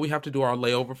 we have to do our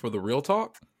layover for the real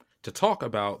talk to talk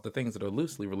about the things that are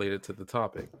loosely related to the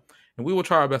topic. And we will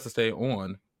try our best to stay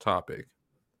on topic.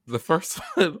 The first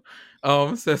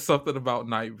one says something about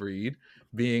Nightbreed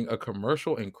being a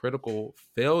commercial and critical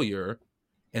failure,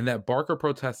 and that Barker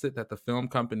protested that the film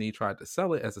company tried to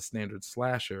sell it as a standard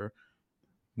slasher.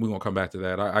 We won't come back to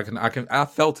that. I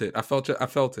felt it. I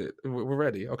felt it. We're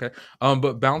ready. Okay.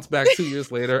 But bounced back 2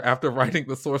 years later after writing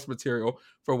the source material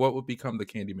for what would become the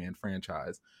Candyman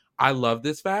franchise. I love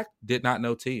this fact. Did not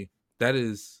know T. That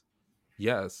is,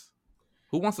 yes.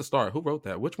 Who wants to start? Who wrote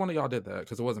that? Which one of y'all did that?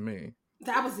 Because it wasn't me.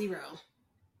 That was Zero.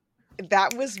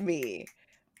 That was me.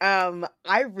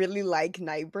 I really like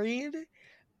Nightbreed.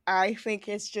 I think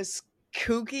it's just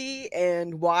kooky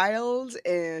and wild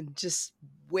and just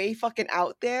way fucking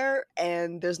out there,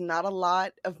 and there's not a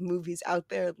lot of movies out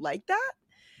there like that.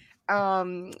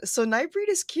 So Nightbreed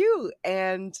is cute,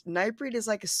 and Nightbreed is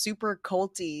like a super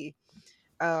culty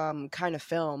kind of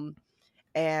film,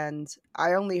 and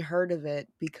I only heard of it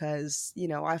because, you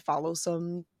know, I follow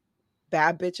some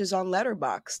bad bitches on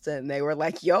Letterboxd, and they were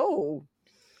like, "Yo,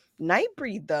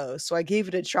 Nightbreed though." So I gave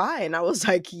it a try, and I was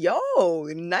like, "Yo,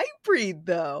 Nightbreed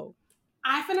though."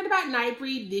 I found out about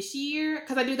Nightbreed this year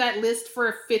because I do that list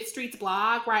for Fifth Street's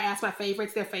blog where I ask my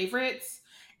favorites their favorites.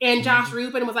 And Josh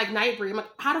Rubin was like, Nightbreed. I'm like,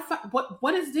 how the fuck?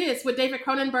 What is this with David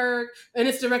Cronenberg and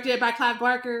it's directed by Clive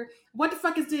Barker? What the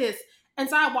fuck is this? And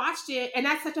so I watched it, and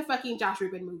that's such a fucking Josh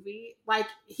Rubin movie. Like,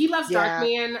 he loves Yeah.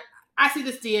 Darkman. I see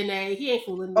this DNA. He ain't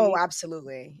fooling me. Oh,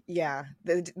 absolutely. Yeah.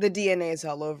 The DNA is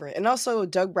all over it. And also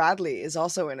Doug Bradley is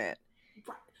also in it.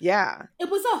 Yeah. It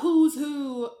was a who's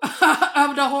who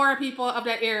of the horror people of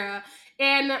that era.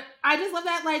 And I just love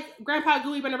that, like, Grandpa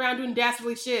Gooey went around doing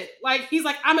dastardly shit. Like, he's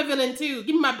like, I'm a villain too.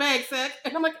 Give me my bag, sec.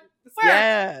 And I'm like, sir,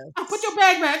 Yes. I'll put your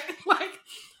bag back. Like,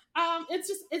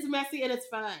 it's messy and it's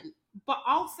fun. But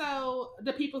also,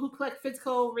 the people who collect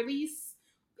physical release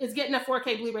is getting a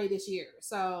 4K Blu-ray this year.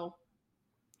 So,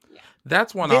 yeah.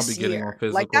 That's one This I'll be getting year. on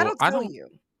physical. Like, that'll tell you.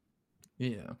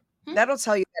 Yeah. That'll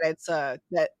tell you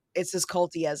that it's as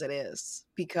culty as it is,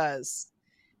 because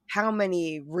how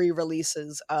many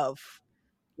re-releases of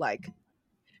like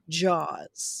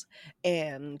Jaws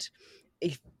and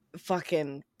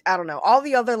fucking, I don't know, all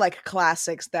the other like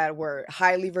classics that were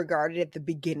highly regarded at the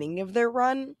beginning of their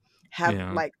run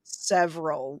have like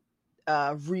several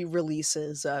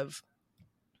re-releases of.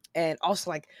 And also,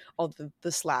 like, all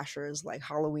the slashers, like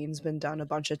Halloween's been done a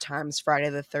bunch of times. Friday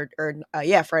the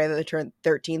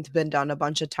 13th been done a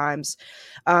bunch of times.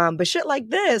 But shit like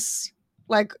this,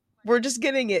 like, we're just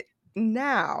getting it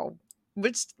now,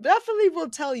 which definitely will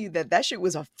tell you that shit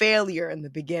was a failure in the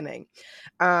beginning.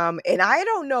 And I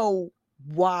don't know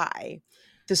why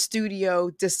the studio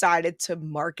decided to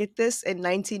market this in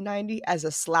 1990 as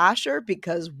a slasher,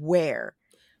 because where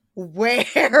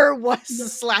was the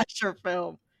slasher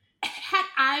film? Had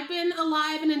I been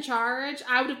alive and in charge,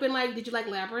 I would have been like, did you like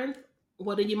Labyrinth?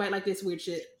 Well, then you might like this weird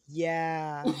shit.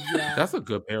 Yeah. That's a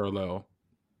good parallel.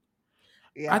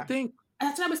 Yeah. I think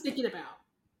that's what I was thinking about.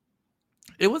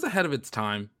 It was ahead of its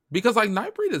time because, like,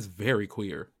 Nightbreed is very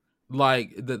queer.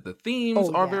 Like, the themes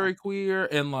are very queer,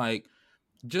 and like,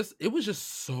 it was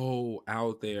just so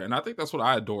out there. And I think that's what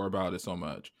I adore about it so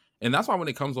much. And that's why when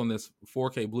it comes on this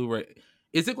 4K Blu-ray,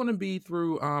 is it going to be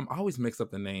through, I always mix up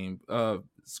the name,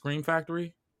 Scream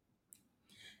Factory?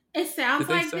 It sounds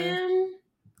like them.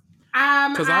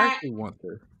 Because I actually want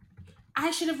to. I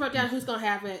should have wrote down who's going to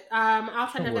have it.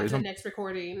 I'll try to have that for the next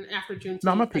recording after June.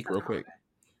 No, I'm going to peek real quick.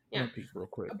 Yeah.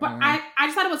 But I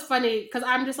just thought it was funny because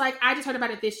I'm just like, I just heard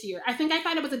about it this year. I think I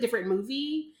thought it was a different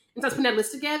movie. And so I was putting that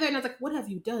list together, and I was like, what have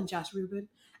you done, Josh Rubin?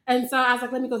 And so I was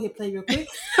like, let me go hit play real quick.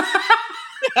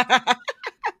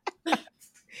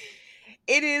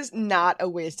 It is not a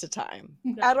waste of time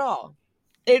at all.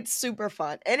 It's super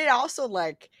fun. And it also,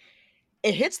 like,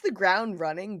 it hits the ground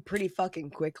running pretty fucking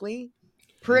quickly.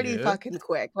 Fucking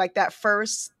quick. Like that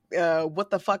first what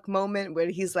the fuck moment where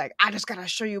he's like, I just gotta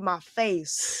show you my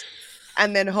face.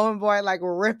 And then homeboy like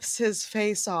rips his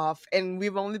face off. And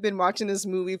we've only been watching this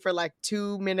movie for like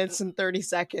 2 minutes and 30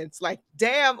 seconds. Like,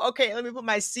 damn, okay, let me put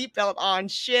my seatbelt on.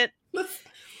 Shit.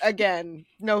 Again,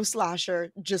 no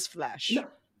slasher, just flesh. No.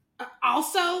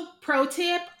 Also, pro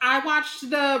tip, I watched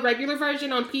the regular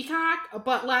version on Peacock,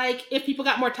 but like, if people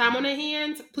got more time on their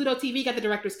hands, Pluto TV got the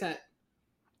director's cut.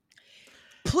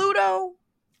 Pluto,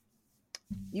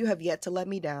 you have yet to let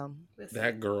me down.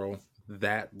 That girl.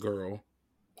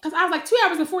 Because I was like, 2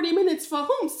 hours and 40 minutes for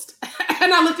whomst.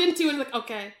 And I looked into it and like,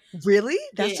 okay. Really?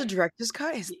 That's the director's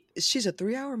cut? She's a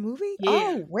 3-hour movie? Yeah.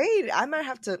 Oh, wait. I might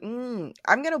have to.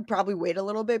 I'm going to probably wait a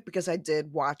little bit because I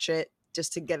did watch it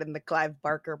just to get in the Clive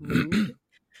Barker mood.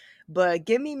 But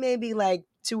give me maybe like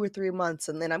 2 or 3 months,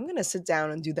 and then I'm going to sit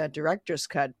down and do that director's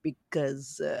cut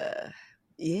because,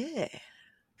 yeah.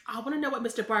 I want to know what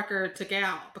Mr. Barker took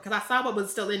out because I saw what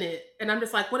was still in it. And I'm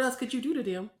just like, what else could you do to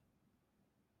them?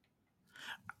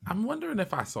 I'm wondering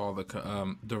if I saw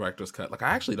the director's cut. Like, I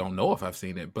actually don't know if I've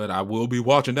seen it, but I will be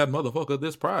watching that motherfucker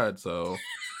this Pride. So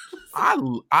I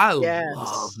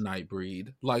love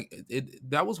Nightbreed. Like,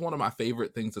 that was one of my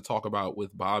favorite things to talk about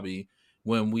with Bobby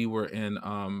when we were in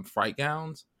Fright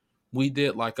Gowns. We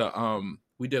did like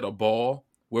we did a ball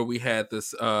where we had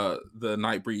this the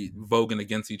Nightbreed voguing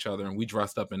against each other, and we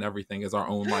dressed up and everything as our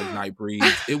own like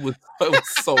Nightbreeds. It was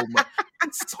so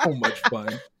much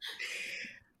fun.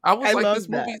 I was I like, love this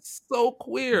that. movie's so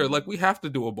queer. Like, we have to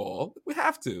do a ball. We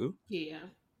have to. Yeah.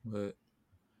 But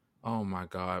oh my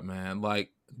god, man! Like,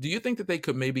 do you think that they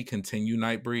could maybe continue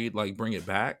Nightbreed, like bring it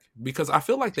back? Because I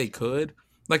feel like they could.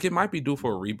 Like, it might be due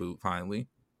for a reboot finally.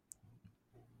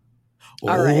 All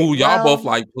Oh, right, y'all both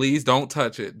well, like, please don't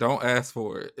touch it. Don't ask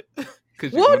for it.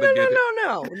 Because you're well, gonna get it.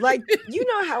 no. Like, you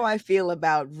know how I feel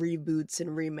about reboots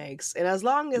and remakes, and as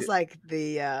long as Yeah. like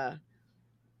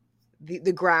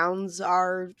the grounds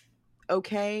are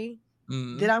okay,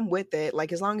 then Mhm. I'm with it.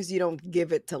 Like, as long as you don't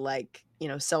give it to like,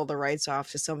 sell the rights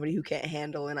off to somebody who can't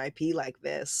handle an IP like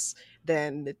this,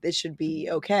 then it should be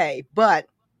okay. But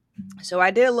so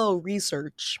I did a little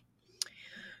research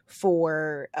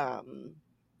for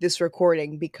this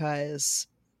recording because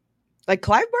like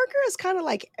Clive Barker is kind of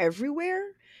like everywhere,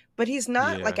 but he's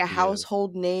not Yeah, like a he is.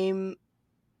 household name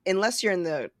unless you're in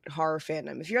the horror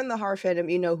fandom. If you're in the horror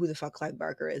fandom, you know who the fuck Clive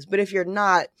Barker is. But if you're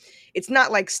not, it's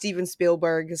not like Steven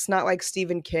Spielberg. It's not like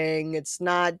Stephen King. It's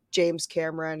not James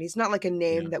Cameron. He's not like a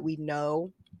name Yeah. that we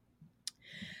know.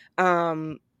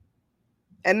 And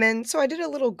then so I did a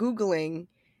little Googling,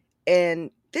 and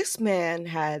this man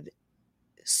had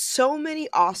so many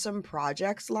awesome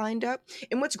projects lined up.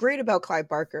 And what's great about Clive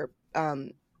Barker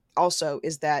also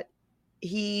is that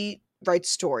he writes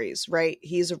stories, right?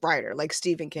 He's a writer like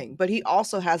Stephen King, but he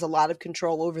also has a lot of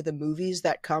control over the movies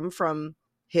that come from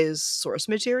his source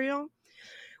material,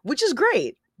 which is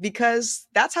great because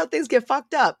that's how things get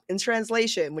fucked up in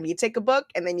translation. When you take a book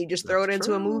and then you just throw That's it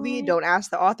into a movie, true. don't ask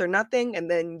the author nothing, and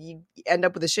then you end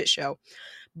up with a shit show.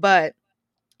 But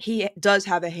he does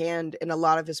have a hand in a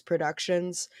lot of his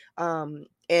productions,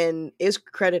 and is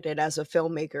credited as a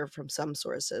filmmaker from some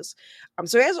sources.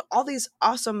 So he has all these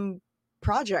awesome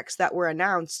projects that were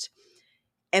announced,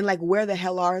 and like, where the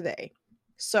hell are they?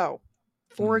 So,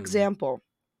 for Mm. example,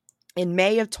 in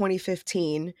May of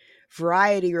 2015,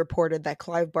 Variety reported that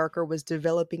Clive Barker was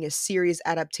developing a series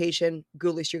adaptation,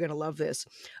 Ghoulish, you're going to love this,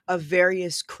 of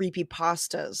various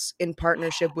creepypastas in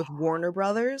partnership with Warner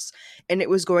Brothers. And it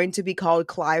was going to be called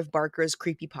Clive Barker's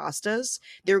Creepypastas.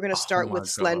 They were going to Oh start my with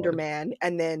Slender god. Man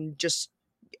and then just,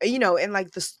 and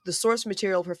like the source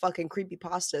material for fucking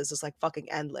creepypastas is like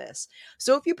fucking endless.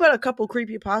 So if you put a couple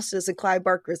creepypastas in Clive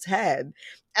Barker's head,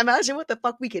 imagine what the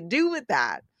fuck we could do with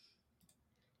that.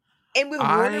 And with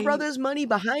Warner I Brothers money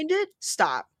behind it,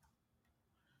 stop.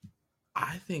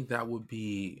 I think that would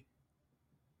be.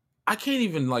 I can't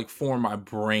even like form my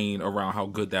brain around how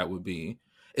good that would be.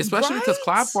 Especially because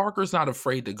Clive Right? Barker's not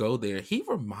afraid to go there. He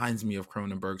reminds me of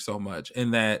Cronenberg so much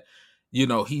in that,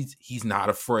 he's not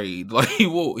afraid. Like, he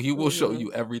will show Mhm.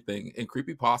 you everything. And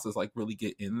creepypastas like really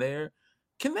get in there.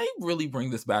 Can they really bring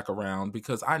this back around?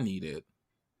 Because I need it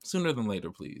sooner than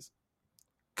later, please.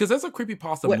 Because there's a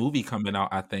creepypasta What? movie coming out,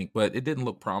 I think, but it didn't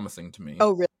look promising to me.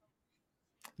 Oh, really?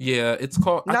 Yeah, it's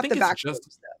called. I Not the think it's back just.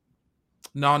 rooms,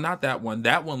 though. No, not that one.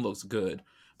 That one looks good.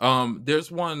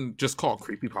 There's one just called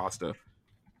Creepypasta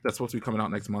that's supposed to be coming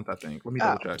out next month, I think. Let me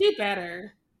double Oh, check. Do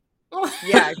better.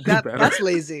 yeah. Do better. That's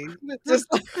lazy. Just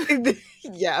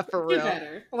yeah, for Do real.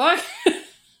 better. Look.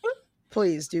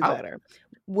 Please do I- better.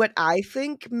 What I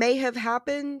think may have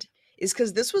happened is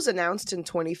because this was announced in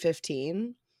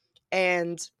 2015,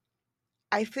 and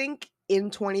I think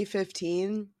in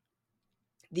 2015,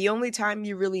 the only time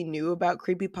you really knew about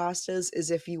creepypastas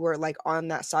is if you were like on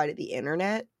that side of the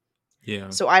internet. yeah.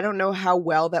 So I don't know how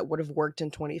well that would have worked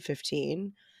in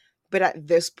 2015. But at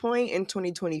this point in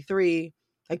 2023,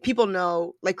 like, people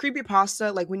know, like,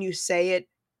 creepypasta, like, when you say it,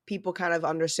 people kind of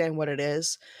understand what it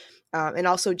is. And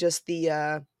also just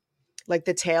the like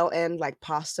the tail end, like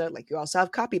pasta, like you also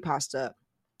have copy pasta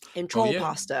and Oh troll yeah.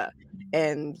 pasta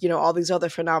and all these other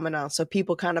phenomena. So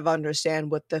people kind of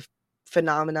understand what the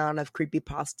phenomenon of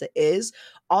creepypasta is.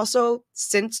 Also,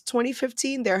 since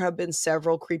 2015, there have been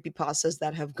several creepypastas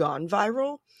that have gone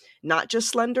viral, not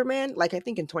just Slenderman. Like, I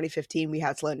think in 2015 we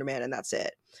had Slenderman and that's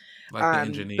it. Like the But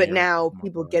engineer. Oh now my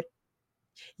people god. get,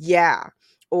 yeah,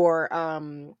 or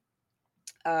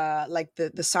like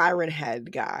the Siren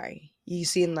Head guy. You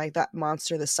seen like that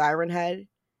monster, the Siren Head?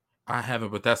 I haven't,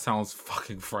 but that sounds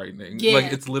fucking frightening. Like, Yeah.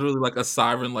 it's literally like a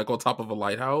siren like on top of a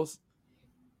lighthouse.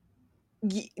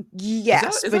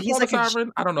 Yes, Is but that he's called a like a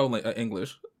siren? I don't know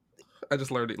English. I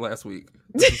just learned it last week.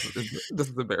 This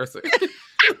is embarrassing.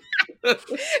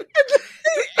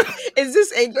 and Is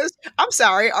this English? I'm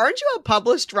sorry. Aren't you a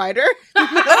published writer?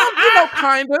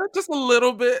 Kind of, just a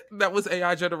little bit. That was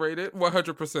AI generated,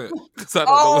 100%. Because I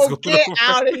don't know what's going Get on.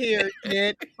 out of here.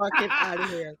 Get fucking out of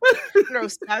here.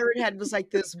 Siren Head was like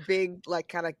this big, like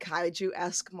kind of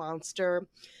kaiju-esque monster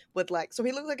with like, so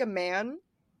he looked like a man,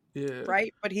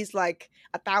 right? But he's like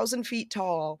 1,000 feet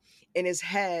tall, and his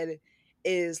head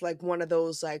is like one of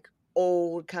those like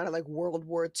old kind of like World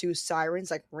War II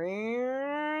sirens, like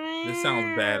This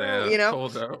sounds badass.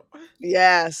 Hold up.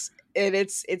 Yes, and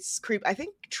it's creep. I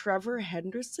think Trevor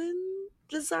Henderson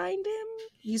designed him.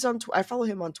 He's on. I follow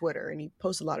him on Twitter, and he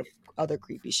posts a lot of other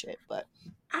creepy shit. But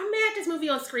I made this movie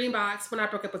on Screenbox when I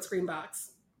broke up with Screenbox.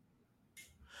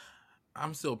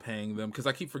 I'm still paying them because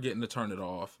I keep forgetting to turn it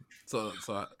off. So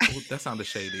that sounded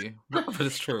shady, but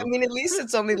it's true. I mean, at least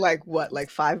it's only like what, like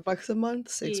 $5 a month,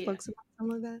 $6 a month,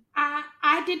 something like that.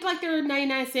 I did like their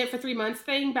 99 cent for 3 months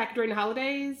thing back during the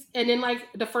holidays, and then like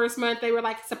the first month they were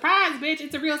like, "Surprise, bitch!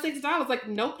 It's a real $6." Like,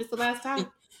 nope, it's the last time.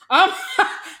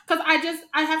 Because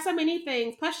I have so many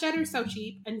things. Plus, Shutter's so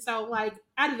cheap, and so like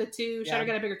out of the two, Shutter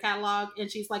got a bigger catalog,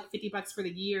 and she's like $50 for the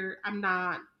year. I'm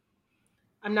not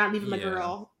leaving my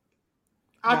girl.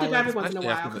 I'll do that every once in a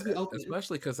while because we open.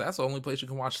 Especially because that's the only place you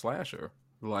can watch slasher,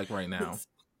 like right now.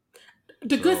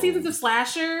 The good seasons of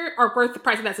slasher are worth the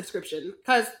price of that subscription.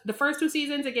 Because the first 2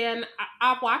 seasons, again,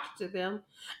 I've watched them.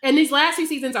 And these last 2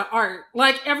 seasons are art.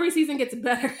 Like, every season gets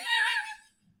better.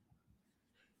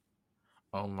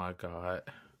 Oh my God.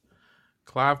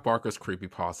 Clive Barker's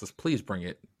creepypastas. Please bring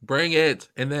it. Bring it.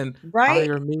 And then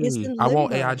hire me. I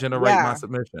won't AI generate my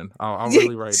submission. I'll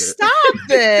really write it. Stop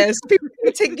this. People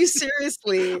can take you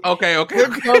seriously. Okay. You're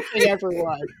joking,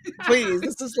 everyone. Please.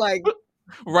 This is like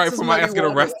right for my ass get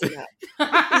arrested.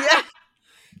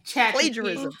 Chat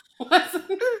plagiarism.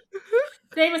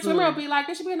 David Swimmer will be like,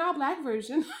 there should be an all-black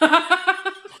version.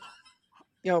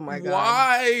 Oh my God.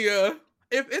 Why?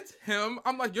 If it's him,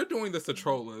 I'm like, you're doing this to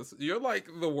troll us. You're like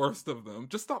the worst of them.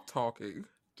 Just stop talking.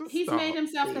 He's made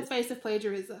himself the face of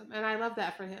plagiarism, and I love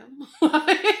that for him.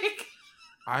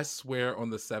 I swear on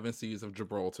the 7 seas of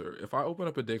Gibraltar, if I open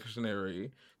up a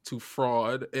dictionary to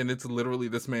fraud and it's literally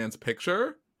this man's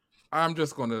picture, I'm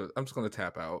just gonna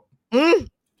tap out. It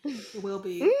will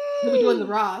be. We'll be doing the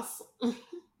Ross.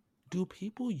 Do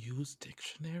people use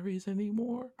dictionaries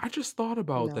anymore? I just thought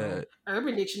about that.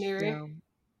 Urban Dictionary. No.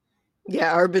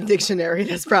 Yeah, Urban Dictionary.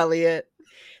 That's probably it.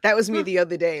 That was me the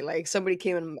other day. Like somebody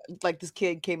came in, like this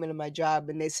kid came into my job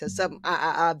and they said something,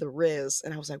 the Riz.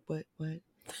 And I was like, what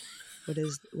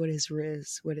is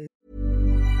Riz? What is?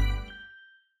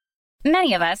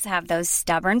 Many of us have those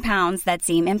stubborn pounds that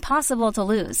seem impossible to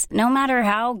lose, no matter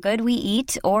how good we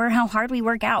eat or how hard we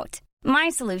work out. My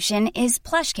solution is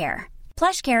PlushCare.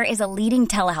 PlushCare is a leading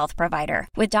telehealth provider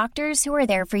with doctors who are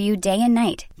there for you day and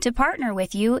night to partner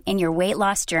with you in your weight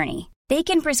loss journey. They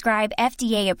can prescribe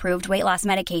FDA-approved weight loss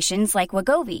medications like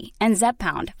Wegovy and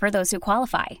Zepbound for those who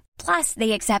qualify. Plus,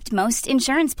 they accept most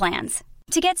insurance plans.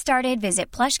 To get started,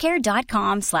 visit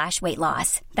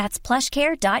plushcare.com/weightloss. That's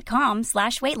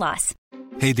plushcare.com/weightloss.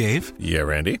 Hey, Dave. Yeah,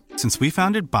 Randy. Since we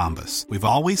founded Bombas, we've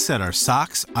always said our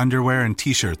socks, underwear, and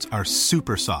T-shirts are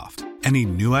super soft. Any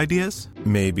new ideas?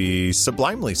 Maybe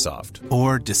sublimely soft.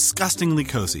 Or disgustingly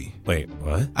cozy. Wait,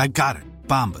 what? I got it.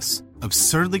 Bombas.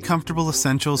 Absurdly comfortable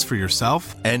essentials for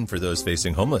yourself and for those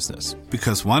facing homelessness.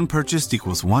 Because one purchased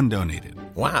equals one donated.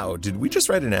 Wow, did we just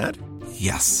write an ad?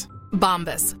 Yes.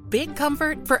 Bombas. Big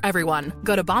comfort for everyone.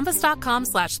 Go to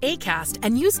bombas.com/ACAST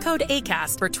and use code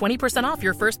ACAST for 20% off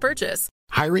your first purchase.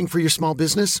 Hiring for your small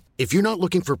business? If you're not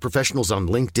looking for professionals on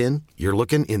LinkedIn, you're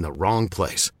looking in the wrong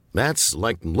place. That's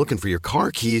like looking for your car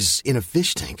keys in a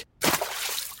fish tank.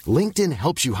 LinkedIn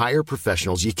helps you hire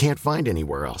professionals you can't find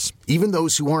anywhere else, even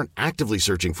those who aren't actively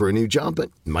searching for a new job but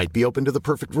might be open to the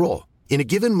perfect role. In a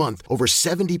given month, over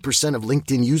 70% of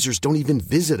LinkedIn users don't even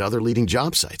visit other leading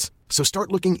job sites. So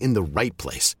start looking in the right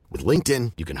place. With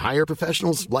LinkedIn, you can hire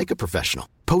professionals like a professional.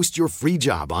 Post your free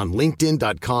job on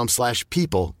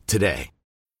linkedin.com/people today.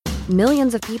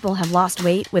 Millions of people have lost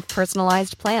weight with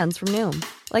personalized plans from Noom.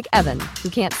 Like Evan, who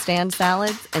can't stand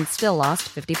salads and still lost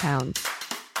 50 pounds.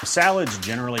 Salads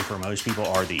generally for most people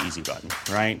are the easy button,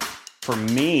 right? For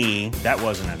me, that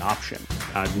wasn't an option.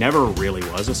 I never really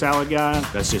was a salad guy.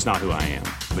 That's just not who I am.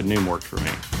 But Noom worked for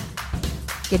me.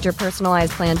 Get your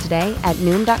personalized plan today at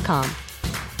Noom.com.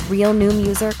 Real Noom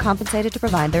user compensated to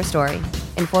provide their story.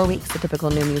 In 4 weeks, the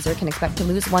typical Noom user can expect to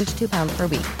lose 1 to 2 pounds per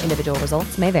week. Individual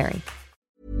results may vary.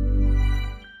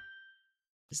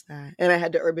 That? And I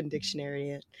had to Urban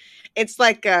Dictionary it. It's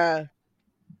like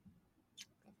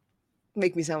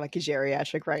make me sound like a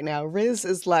geriatric right now. Riz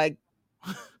is like,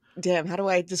 damn, how do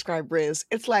I describe Riz?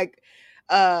 It's like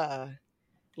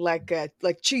like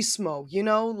chismo, you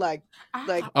know, like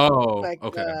Oh, like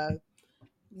okay.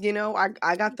 you know,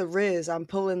 I got the Riz, I'm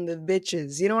pulling the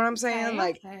bitches. You know what I'm saying?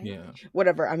 Like Okay. Yeah.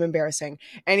 whatever, I'm embarrassing.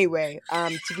 Anyway,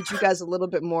 to get you guys a little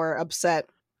bit more upset.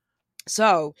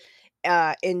 So,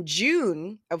 in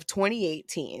June of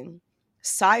 2018,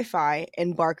 Sci-Fi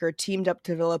and Barker teamed up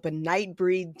to develop a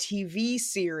Nightbreed TV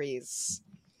series.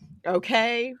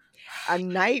 Okay? A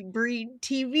Nightbreed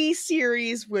TV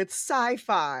series with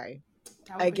Sci-Fi.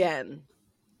 That would be Again,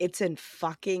 it's in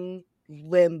fucking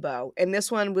limbo. And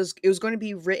this one was going to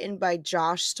be written by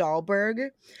Josh Stahlberg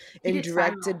he and did Spiral.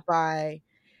 directed by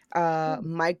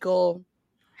Michael,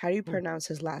 how do you pronounce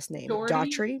his last name? Doherty.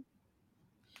 Daughtry?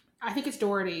 I think it's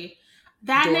Doherty.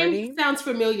 That name Doherty? sounds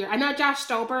familiar. I know Josh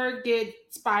Stolberg did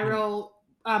Spiral,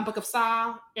 Book of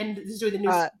Saw, and is doing the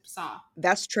new Saw.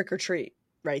 That's Trick or Treat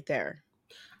right there.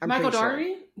 I'm Michael pretty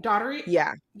sure. Daugherty?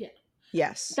 Yeah. Yeah.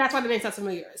 Yes. That's why the name sounds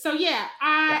familiar. So yeah,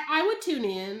 I would tune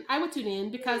in. I would tune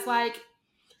in because like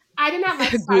I did not like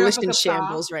Spiral Ghoulish Book in of Saw.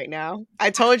 shambles right now. I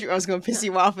told you I was going to piss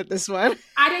you off with this one.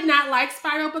 I did not like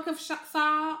Spiral Book of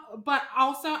Saw, but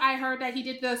also I heard that he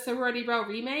did the Sorority Row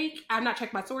remake. I've not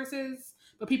checked my sources,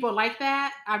 but people like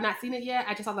that. I've not seen it yet.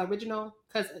 I just saw the original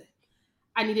because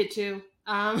I needed to.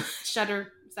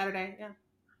 Shudder Saturday, yeah.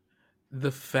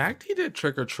 The fact he did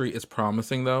Trick or Treat is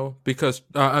promising, though, because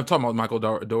I'm talking about Michael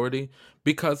Doherty,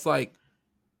 because like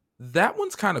that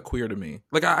one's kind of queer to me.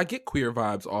 Like I get queer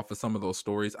vibes off of some of those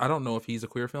stories. I don't know if he's a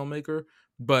queer filmmaker,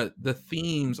 but the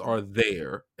themes are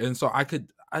there, and so I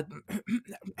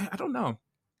don't know.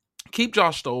 Keep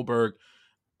Josh Stolberg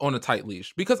on a tight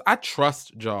leash because I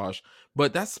trust Josh,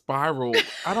 but that Spiral,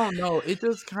 I don't know. It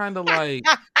just kind of like.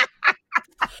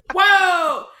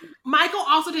 Whoa! Michael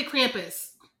also did Krampus.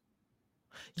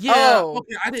 Yeah, Oh,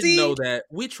 okay, I didn't see? know that.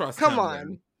 We trust Come him on.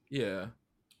 then. Yeah.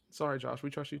 Sorry, Josh. We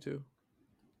trust you too.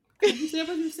 You said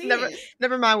what you said.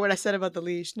 Never mind what I said about the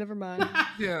leash. Never mind.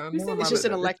 Yeah, You never said mind It's just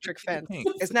an that. electric fence.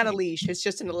 It's not a leash. It's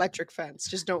just an electric fence.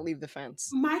 Just don't leave the fence.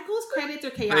 Michael's credits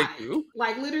are chaotic. Thank you.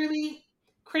 Like literally,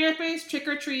 Krampus, Trick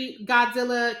or Treat,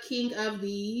 Godzilla, King of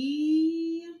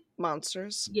the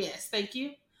Monsters. Yes, thank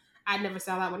you. I never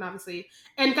saw that one, obviously.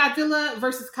 And Godzilla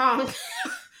versus Kong,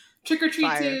 Trick or Treat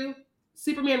Fire. 2,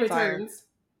 Superman Returns,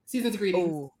 Season's Greetings.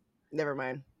 Oh, never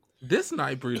mind. This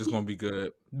Nightbreed is going to be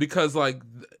good because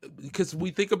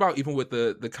we think about even with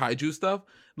the kaiju stuff,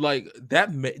 like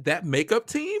that makeup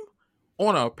team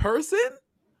on a person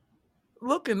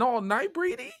looking all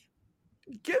Nightbreedy.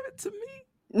 Give it to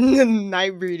me.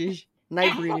 Nightbreedish.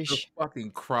 I'm about to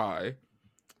fucking cry.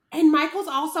 And Michael's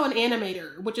also an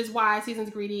animator, which is why Season's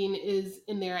Greeting is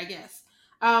in there, I guess.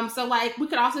 So like we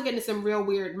could also get into some real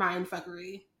weird mind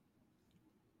fuckery.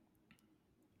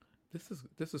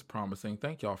 This is promising.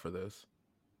 Thank y'all for this.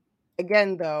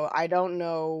 Again, though, I don't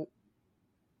know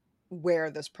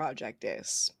where this project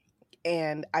is,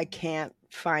 and I can't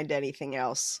find anything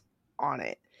else on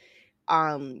it.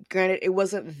 Granted, it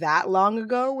wasn't that long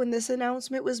ago when this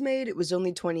announcement was made. It was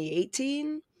only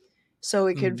 2018, so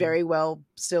it could very well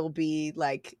still be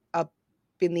like up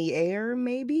in the air,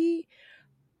 maybe.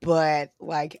 But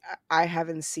like, I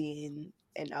haven't seen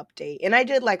an update, and I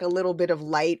did like a little bit of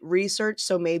light research,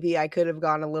 so maybe I could have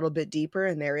gone a little bit deeper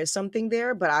and there is something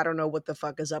there, but I don't know what the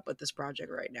fuck is up with this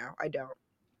project right now. I don't.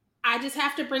 I just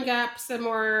have to bring up some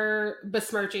more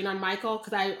besmirching on Michael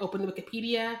because I opened the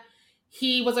Wikipedia.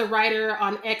 He was a writer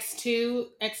on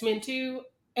X-Men 2,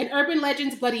 and Urban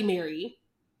Legends Bloody Mary,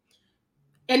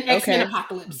 and X-Men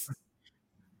Apocalypse.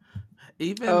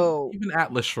 Even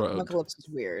Atlas Shrugged. Apocalypse is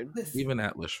weird. Even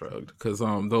Atlas Shrugged, because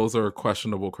those are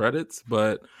questionable credits,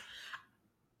 but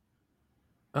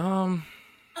a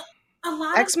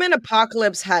lot. X-Men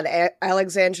Apocalypse had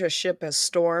Alexandra Shipp as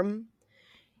Storm,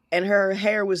 and her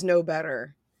hair was no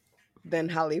better than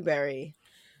Halle Berry.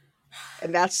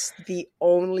 And that's the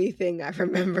only thing I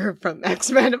remember from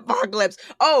X-Men Apocalypse.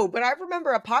 Oh, but I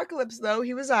remember Apocalypse though.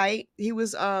 He was aight. He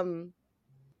was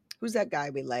who's that guy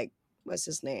we like? What's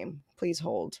his name? Please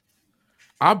hold.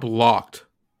 I blocked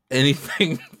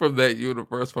anything from that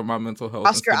universe for my mental health.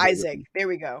 Oscar Isaac. There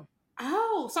we go.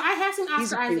 Oh, so I have seen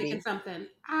Oscar Isaac in something.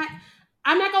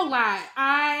 I'm not gonna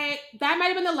lie. That might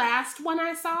have been the last one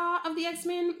I saw of the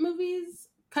X-Men movies.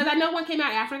 Because I know one came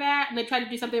out after that and they tried to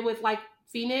do something with like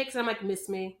Phoenix, and I'm like, miss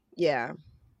me. Yeah,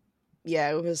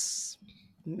 it was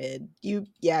mid. You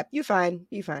fine.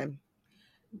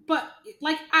 But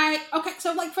like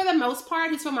so like for the most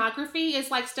part, his filmography is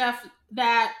like stuff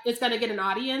that is gonna get an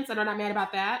audience, and I'm not mad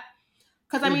about that.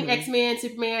 Because I mean, X-Men,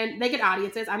 Superman, they get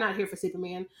audiences. I'm not here for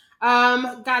Superman.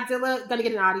 Godzilla gonna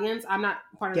get an audience. I'm not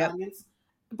part of the audience.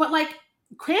 But like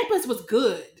Krampus was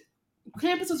good.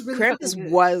 Krampus was really Krampus fucking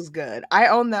good. was good. I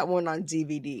own that one on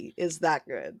DVD. Is that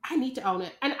good? I need to own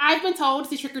it. And I've been told to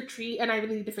see Trick or Treat, and I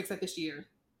really need to fix that this year.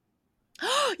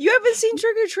 You haven't seen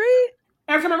Trick or Treat?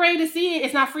 Every time I'm ready to see it,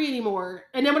 it's not free anymore.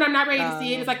 And then when I'm not ready to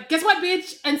see it, it's like, guess what,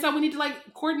 bitch? And so we need to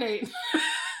like coordinate.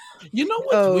 You know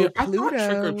what's weird? I Pluto, thought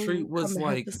Trick or Treat was come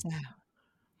like. help us out.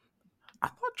 I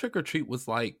thought Trick or Treat was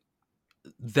like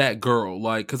that girl,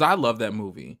 like, because I love that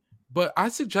movie. But I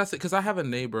suggested, because I have a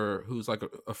neighbor who's like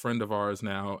a friend of ours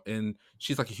now, and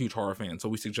she's like a huge horror fan. So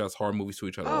we suggest horror movies to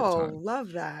each other all the time. Oh,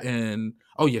 love that. And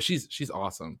oh yeah, she's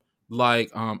awesome.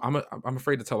 Like, I'm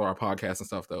afraid to tell her our podcast and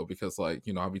stuff though, because like,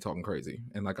 you know, I'll be talking crazy,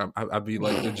 and like I'd be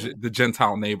like the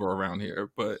Gentile neighbor around here.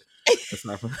 But it's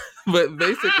not. But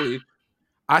basically,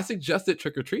 I suggested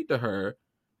Trick or Treat to her.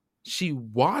 She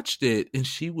watched it and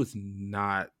she was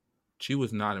not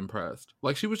impressed.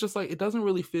 Like, she was just like, it doesn't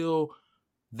really feel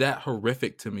that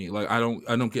horrific to me. Like, I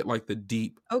don't get like the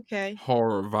deep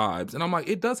horror vibes. And I'm like,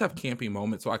 it does have campy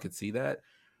moments, so I could see that.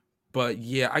 But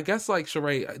yeah, I guess like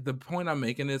Sheree, the point I'm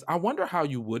making is I wonder how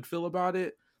you would feel about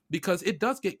it, because it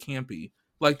does get campy.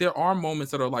 Like, there are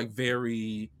moments that are like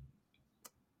very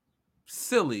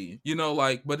silly, you know,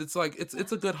 like, but it's like it's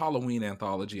a good Halloween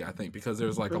anthology, I think, because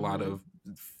there's like a lot of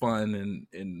fun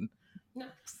and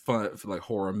fun, like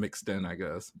horror mixed in, I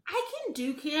guess. I can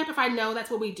do camp if I know that's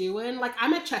what we're doing. Like,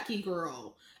 I'm a Chucky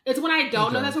girl. It's when I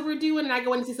don't know that's what we're doing, and I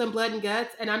go in and see some blood and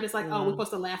guts, and I'm just like, oh, we're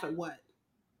supposed to laugh at what?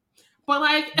 But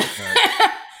like,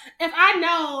 if I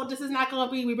know this is not going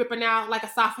to be we ripping out like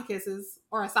esophaguses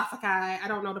or esophagi, I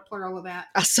don't know the plural of that.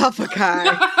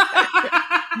 Esophagi.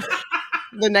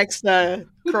 The next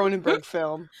Cronenberg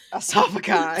film,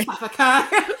 Esophagi.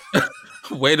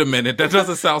 Wait a minute, that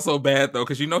doesn't sound so bad though,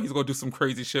 because you know he's gonna do some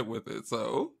crazy shit with it.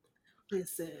 So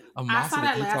listen, I saw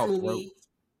that last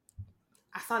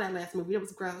movie. It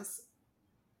was gross.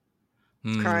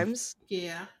 Crimes?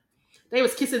 Yeah, they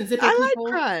was kissing zipper people. I like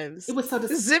Crimes. It was so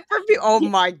disgusting. Zipper people. Oh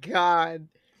my god.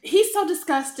 He's so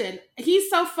disgusting. He's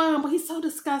so fun, but he's so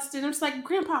disgusting. I'm just like,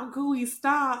 Grandpa Gooey,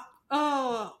 stop.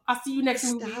 Oh, I'll see you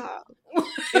next movie.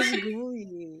 It's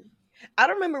gooey. I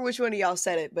don't remember which one of y'all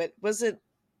said it, but was it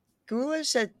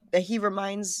Ghoulish that he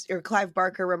reminds, or Clive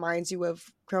Barker reminds you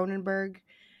of Cronenberg?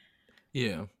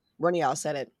 Yeah. One of y'all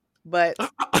said it, but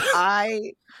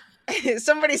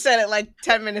somebody said it like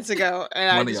 10 minutes ago, and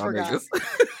I just forgot.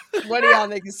 One of y'all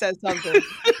niggas said something.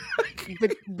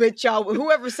 But y'all,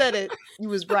 whoever said it, you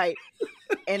was right.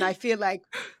 And I feel like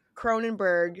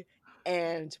Cronenberg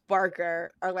and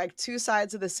Barker are like two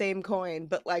sides of the same coin,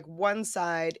 but like one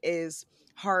side is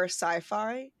horror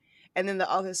sci-fi and then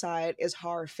the other side is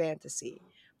horror fantasy,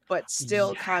 but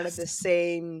still kind of the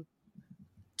same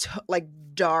like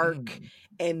dark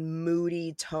and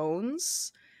moody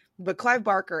tones. But Clive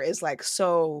Barker is like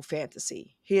so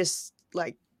fantasy. He is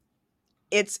like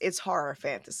it's horror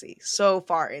fantasy, so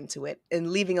far into it,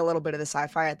 and leaving a little bit of the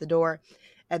sci-fi at the door.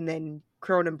 And then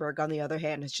Cronenberg, on the other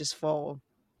hand, is just full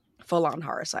on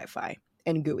horror sci-fi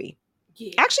and gooey.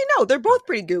 Yeah. Actually, no, they're both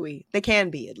pretty gooey. They can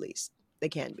be, at least. They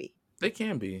can be.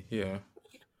 Yeah.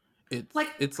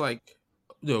 It's like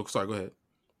no, sorry, go ahead.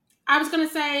 I was gonna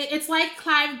say it's like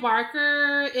Clive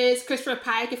Barker is Christopher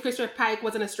Pike if Christopher Pike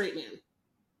wasn't a straight man.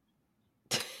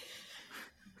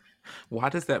 Why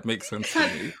does that make sense to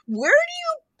me? Where do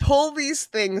you pull these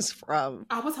things from?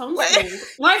 I was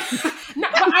homeschooled. Like, no,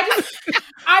 but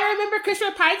I remember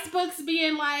Christopher Pike's books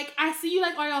being like, I see you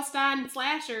like R.L. Stine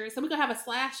slashers, so we're gonna have a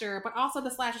slasher, but also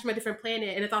the slasher's from a different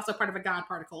planet, and it's also part of a god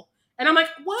particle. And I'm like,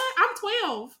 what? I'm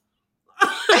 12.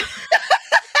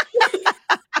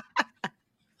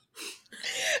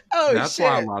 That's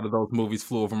why a lot of those movies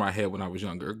flew over my head when I was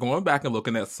younger. Going back and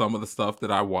looking at some of the stuff that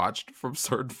I watched from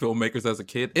certain filmmakers as a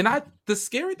kid, and the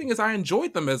scary thing is I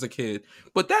enjoyed them as a kid,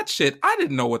 but that shit, I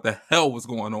didn't know what the hell was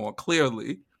going on.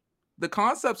 Clearly, the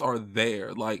concepts are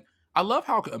there. Like, I love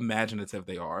how imaginative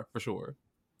they are, for sure.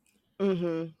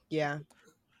 Mm-hmm. Yeah.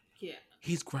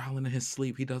 He's growling in his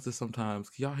sleep. He does this sometimes.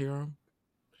 Can y'all hear him?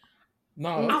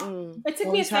 No. It took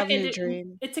me a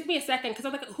second. It took me a second because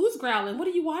I'm like, who's growling? What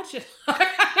are you watching? I'm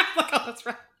like, oh, that's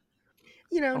right.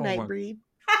 You know, Nightbreed.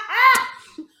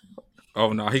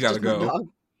 Oh no, he gotta go.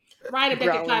 Right,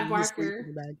 Detective Clive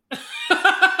Barker.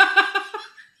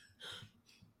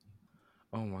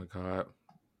 Oh my god.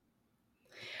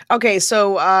 Okay,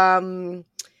 so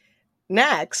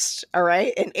next, all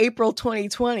right, in April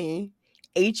 2020,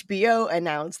 HBO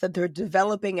announced that they're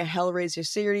developing a Hellraiser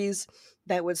series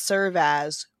that would serve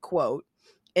as, quote,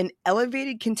 an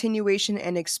elevated continuation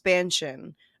and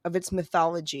expansion of its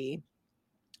mythology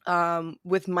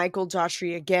with Michael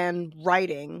Daughtry again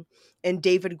writing and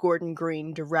David Gordon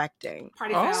Green directing.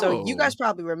 Party Foul. So you guys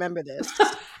probably remember this.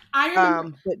 I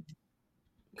remember. But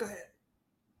Go ahead.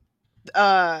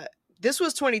 This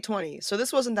was 2020, so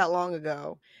this wasn't that long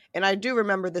ago, and I do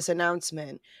remember this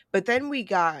announcement. But then we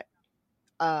got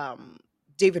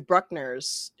David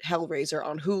Bruckner's Hellraiser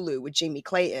on Hulu with Jamie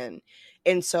Clayton,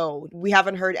 and so we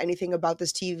haven't heard anything about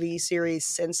this TV series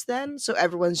since then. So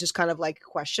everyone's just kind of like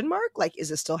question mark, like, is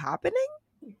this still happening?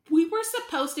 We were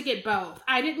supposed to get both.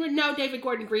 I didn't know David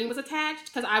Gordon Green was attached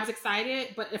because I was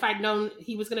excited, but if I'd known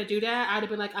he was going to do that, I'd have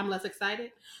been like, I'm less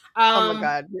excited. Oh my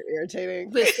God, you're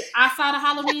irritating. Listen, I saw the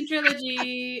Halloween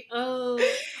trilogy.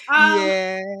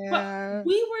 Yeah. But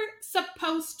we were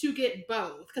supposed to get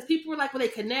both because people were like, will they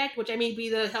connect? Which I mean, be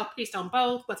the health priest on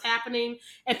both. What's happening?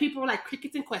 And people were like,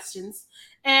 crickets and questions.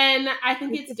 And I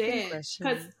think it's dead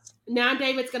because now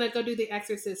David's going to go do the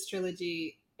Exorcist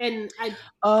trilogy. And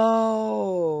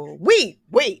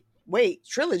wait,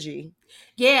 trilogy.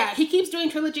 Yeah, he keeps doing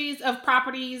trilogies of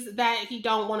properties that he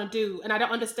don't want to do, and I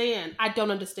don't understand.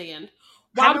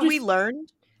 Haven't we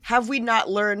learned? Have we not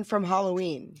learned from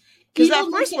Halloween? Because that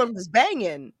first one was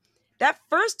banging. That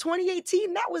first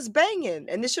 2018, that was banging,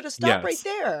 and this should have stopped right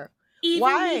there.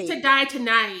 Evil needs to die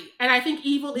tonight, and I think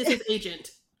Evil is his agent.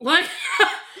 What?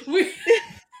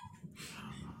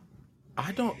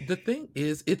 The thing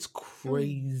is, it's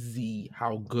crazy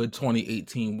how good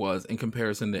 2018 was in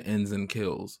comparison to Ends and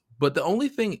Kills. But the only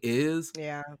thing is,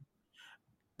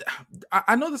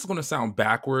 I know this is going to sound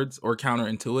backwards or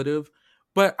counterintuitive,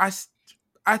 but I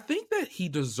think that he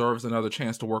deserves another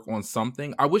chance to work on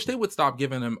something. I wish they would stop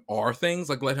giving him our things,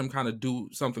 like let him kind of do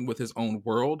something with his own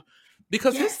world,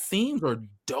 because his themes are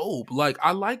dope. Like,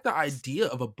 I like the idea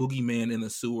of a boogeyman in the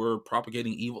sewer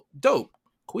propagating evil. Dope.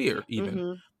 Queer, even.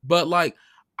 Mm-hmm. But, like,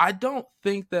 I don't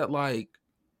think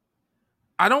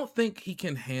he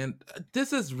can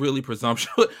this is really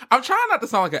presumptuous. I'm trying not to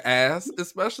sound like an ass,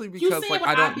 especially because, like,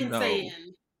 I don't know.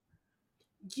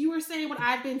 You were saying what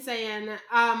I've been saying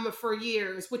for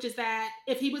years, which is that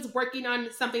if he was working on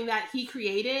something that he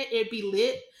created, it'd be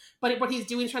lit. But what he's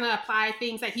doing is trying to apply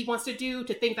things that he wants to do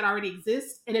to things that already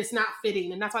exist, and it's not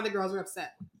fitting. And that's why the girls are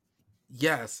upset.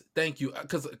 Yes, thank you.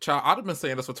 Because, child, I'd have been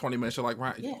saying this for 20 minutes. You're like,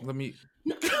 right, let me...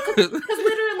 Because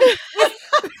literally,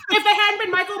 if they hadn't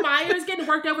been Michael Myers getting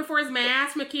worked over for his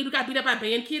mask from a kid who got beat up by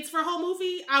band kids for a whole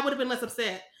movie, I would have been less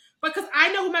upset. But because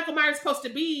I know who Michael Myers is supposed to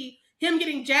be, him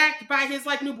getting jacked by his,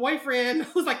 like, new boyfriend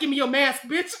who's like, give me your mask,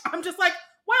 bitch. I'm just like,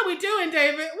 what are we doing,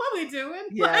 David? What are we doing?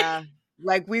 Yeah,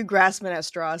 like we're grasping at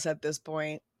straws at this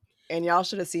point. And y'all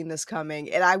should have seen this coming.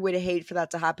 And I would hate for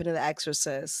that to happen to The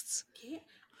Exorcists.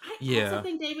 I also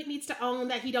think David needs to own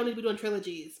that he don't need to be doing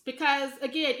trilogies. Because,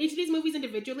 again, each of these movies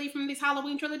individually from this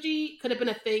Halloween trilogy could have been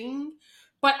a thing.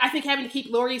 But I think having to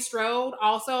keep Laurie Strode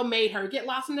also made her get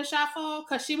lost in the shuffle.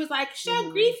 Because she was like,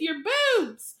 show Grief your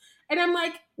boobs. And I'm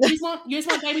like, you just want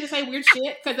David to say weird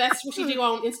shit? Because that's what she do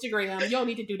on Instagram. You don't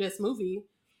need to do this movie.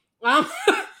 So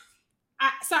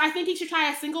I think he should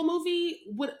try a single movie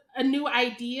with a new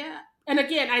idea. And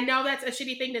again, I know that's a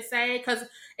shitty thing to say because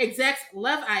execs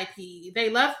love IP.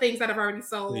 They love things that have already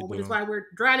sold, which is why we're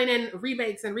drowning in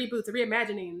remakes and reboots and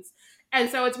reimaginings. And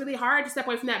so it's really hard to step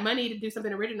away from that money to do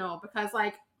something original because,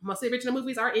 like, most of the original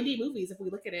movies are indie movies if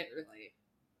we look at it, really.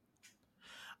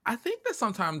 I think that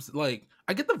sometimes, like,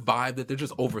 I get the vibe that they're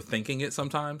just overthinking it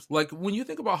sometimes. Like, when you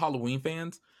think about Halloween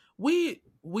fans, we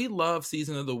love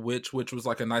Season of the Witch, which was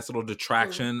like a nice little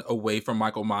detraction away from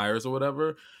Michael Myers or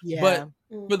whatever. Yeah.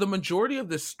 But for the majority of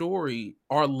this story,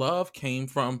 our love came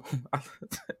from...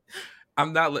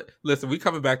 Listen, we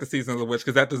coming back to Season of the Witch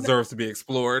because that deserves to be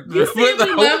explored. You said we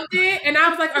loved it, and I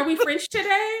was like, are we French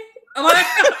today? Like,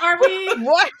 are we...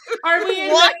 What? Are we in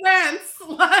that sense?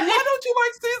 Like, why don't you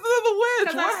like Season of the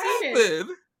Witch? What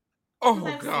happened?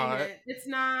 Oh, God. It's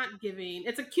not giving.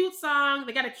 It's a cute song.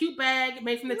 They got a cute bag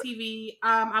made from the TV.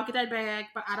 I'll get that bag,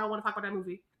 but I don't want to talk about that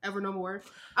movie ever no more.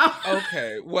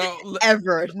 Okay, well.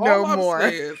 Ever no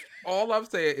more. All I'm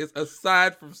saying is,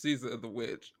 aside from Season of the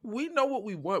Witch, we know what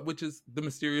we want, which is the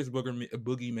mysterious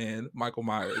boogeyman, Michael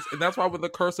Myers. And that's why when the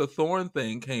Curse of Thorn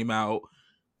thing came out,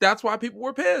 that's why people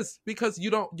were pissed. Because you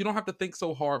don't have to think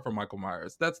so hard for Michael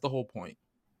Myers. That's the whole point.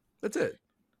 That's it.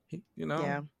 You know?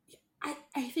 Yeah.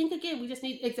 I think, again, we just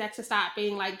need execs to stop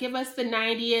being like, give us the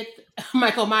 90th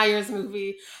Michael Myers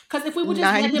movie. Because if we would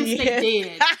just let him stay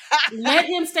dead. Let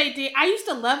him stay dead. I used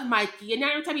to love Mikey. And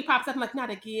now every time he pops up, I'm like, not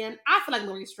again. I feel like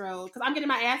Laurie Strode. Because I'm getting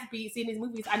my ass beat seeing these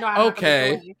movies. I know I'm not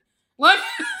going to What?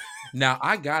 Now,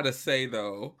 I got to say,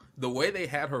 though, the way they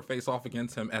had her face off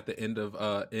against him at the end of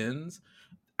Ends,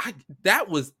 that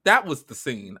was the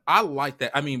scene. I like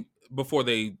that. I mean, before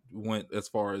they went as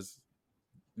far as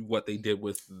what they did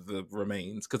with the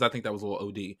remains, because I think that was a little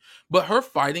OD. But her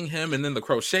fighting him and then the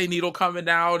crochet needle coming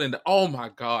out, and oh my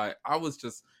god, I was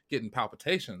just getting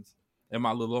palpitations in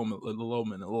my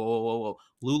Lululemon.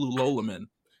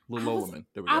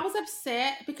 There we I go. was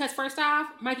upset because first off,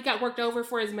 Mikey got worked over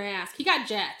for his mask. He got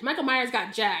jacked. Michael Myers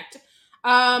got jacked.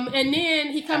 And then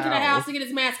he comes to the house to get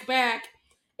his mask back.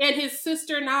 And his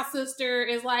sister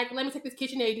is like, let me take this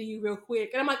KitchenAid to you real quick.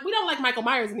 And I'm like, we don't like Michael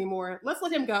Myers anymore. Let's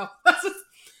let him go.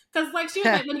 Because like she was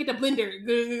like, let me get the blender.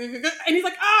 And he's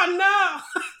like, oh no.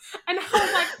 And I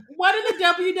was like, what in the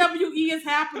WWE is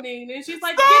happening? And she's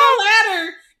like, get a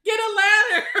ladder.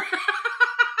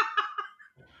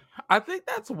 I think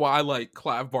that's why like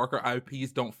Clive Barker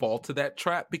IPs don't fall to that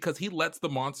trap, because he lets the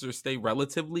monsters stay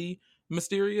relatively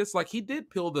mysterious. Like he did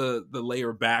peel the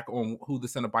layer back on who the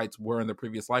Cenobites were in the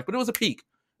previous life, but it was a peak.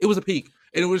 And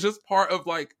it was just part of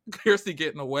like Kirsty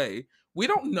getting away. We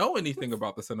don't know anything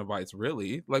about the Cenobites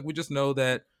really. Like we just know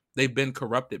that they've been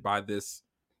corrupted by this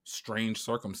strange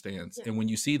circumstance, and when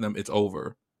you see them, it's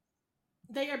over.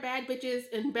 They are bad bitches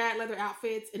in bad leather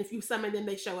outfits, and if you summon them,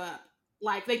 they show up.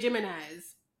 Like they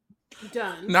Geminis.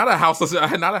 Done. Not a house of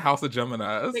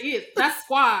Geminis. It is. That's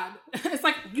squad. It's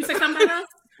like, you say something about us?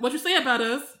 What you say about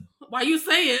us? Why you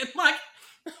say it? Like,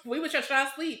 we was just trying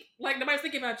to sleep. Like, nobody's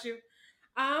thinking about you.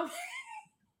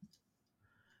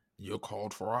 You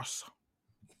called for us.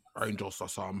 Angels are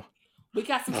some. We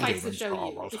got some sights to show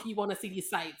you if you want to see these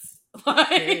sights.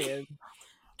 Like,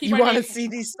 you want to see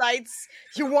these sights?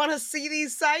 You want to see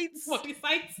these sights? Want these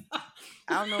sights?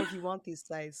 I don't know if you want these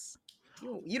sights.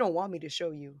 You don't want me to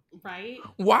show you. Right?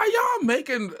 Why y'all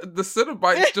making the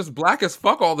Cenobites just black as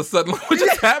fuck all of a sudden? What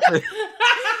just happened?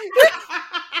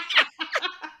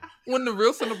 When the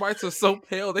real Cenobites are so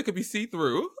pale, they could be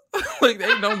see-through. Like, they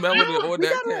ain't no melanin on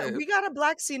that cast. We got a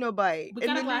black Cenobite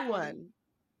in the new one.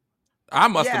 I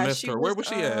must have missed her. Where was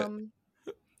she at?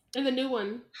 In the new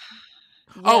one.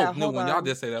 New one. Y'all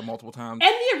did say that multiple times.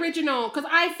 And the original, because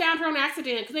I found her on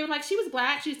accident. Because they were like, she was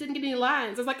black. She just didn't get any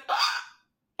lines. I was like, ah!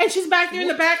 And she's back there in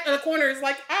the back of the corners,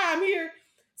 like, I'm here.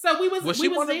 So was she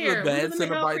one there. Of the bad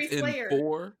Cenobites in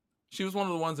 4? She was one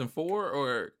of the ones in 4,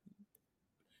 or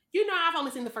I've only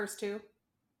seen the first 2,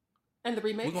 and the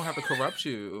remake. We're gonna have to corrupt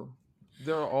you.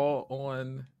 They're all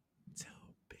on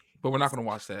Tubi, but we're not gonna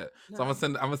watch that. No. So I'm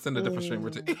gonna send a different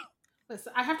streamer to you.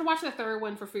 Listen, I have to watch the third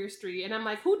one for Fear Street, and I'm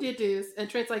like, who did this? And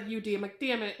Trent's like, you did. I'm like,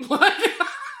 damn it.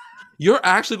 You're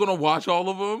actually gonna watch all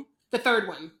of them? The third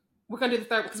one. We're gonna do the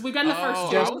third one because we've done the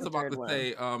first 2. I was about to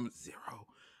say, Zero.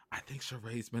 I think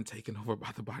Sheree's been taken over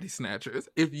by the Body Snatchers.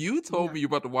 If you told me you're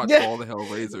about to watch all the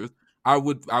Hellraisers, I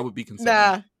would be concerned.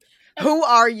 Nah. Who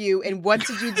are you and what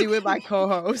did you do with my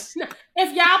co-host?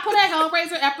 If y'all put a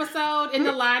Hellraiser episode in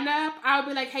the lineup, I would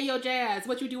be like, hey, yo, Jazz,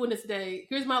 what you doing this day?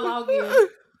 Here's my login.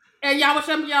 And y'all would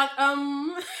y'all,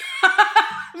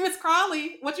 Miss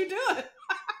Crawley, what you doing?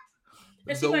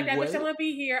 And she's like, I wish I want to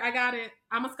be here. I got it.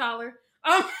 I'm a scholar.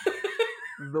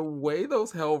 The way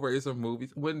those Hellraiser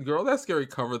movies, when Girl That's Scary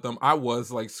covered them, I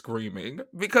was like screaming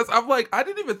because I'm like, I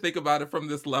didn't even think about it from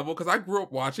this level because I grew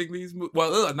up watching these movies.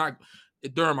 Well, not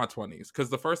during my 20s, because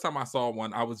the first time I saw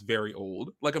one, I was very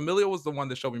old. Like Amelia was the one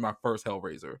that showed me my first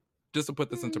Hellraiser. Just to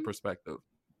put this into perspective,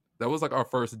 that was like our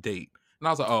first date, and I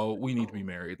was like, oh, we need to be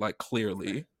married. Like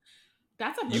clearly,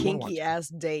 that's a kinky ass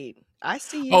date. I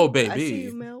see you. Oh, baby. I see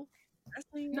you, Mel. I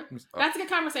see you. No, that's a good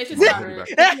conversation starter.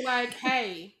 Be like,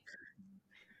 hey.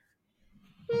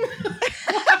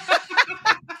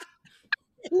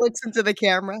 Looks into the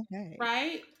camera. Hey.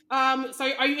 Right?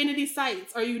 So are you into these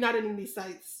sites? Are you not into these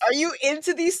sites? Are you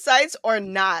into these sites or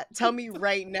not? Tell me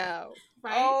right now.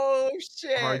 Right? Oh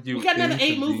shit. We got another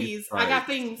 8 movies. I got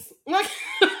things.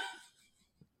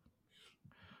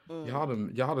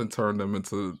 Y'all done turned them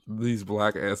into these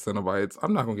black ass Cenobites.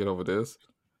 I'm not gonna get over this.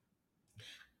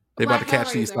 They about to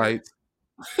catch these sites.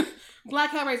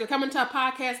 Black Hellraiser coming to a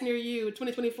podcast near you,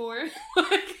 2024.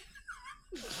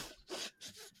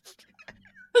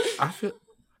 I feel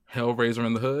Hellraiser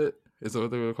in the Hood. Is that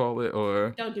what they would call it?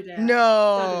 Or don't do that.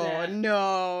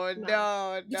 No.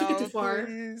 You took it too far.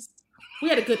 Please. We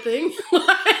had a good thing.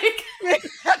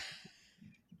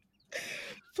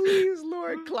 Please,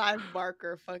 Lord, Clive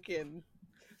Barker, fucking.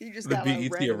 He just got the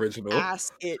BET original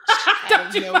ass itch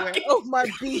out of nowhere. Oh, my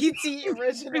BET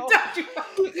original.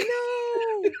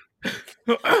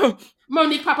 No.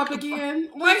 Monique pop up again.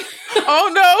 Like,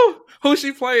 oh no, who's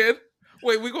she playing?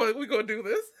 Wait, we gonna do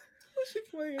this? Who's she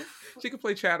playing? She can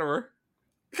play Chatterer.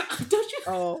 Don't you?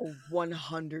 Oh,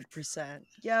 100%.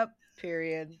 Yep.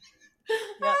 Period.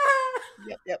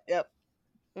 Yep.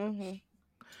 Mm-hmm.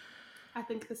 I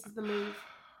think this is the move.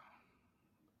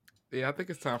 Yeah, I think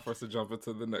it's time for us to jump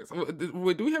into the next.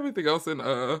 Wait, do we have anything else in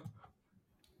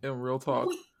real talk?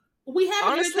 We have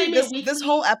an Honestly, entertainment this weekly.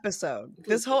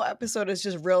 whole episode is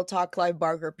just real talk Clive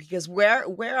Barker, because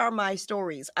where are my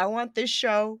stories? I want this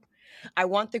show. I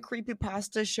want the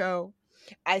creepypasta show.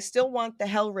 I still want the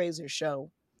Hellraiser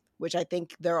show, which I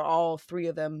think they're all three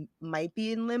of them might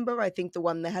be in limbo. I think the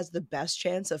one that has the best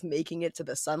chance of making it to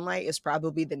the sunlight is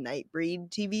probably the Nightbreed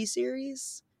TV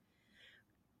series.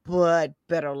 But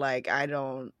better, like, I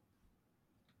don't,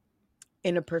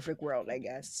 in a perfect world, I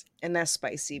guess. And that's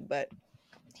spicy, but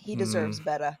he deserves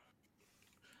better.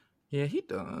 Yeah, he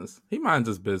does. He minds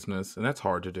his business, and that's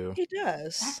hard to do. He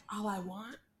does. That's all I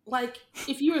want. Like,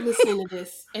 if you are listening to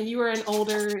this and you are an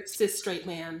older cis straight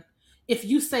man, if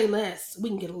you say less, we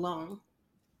can get along.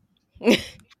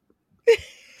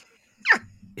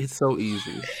 It's so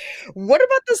easy. What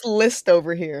about this list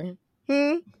over here?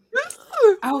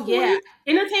 Oh yeah,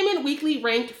 Entertainment Weekly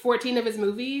ranked 14 of his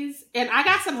movies, and I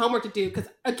got some homework to do because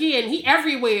again, he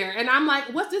everywhere, and I'm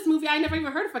like, what's this movie I never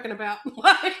even heard fucking about?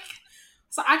 Like,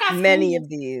 so I got many of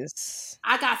these.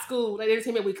 I got schooled at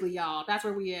Entertainment Weekly, y'all. That's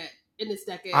where we at in this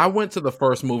decade. I went to the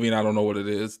first movie and I don't know what it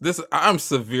is. I'm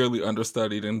severely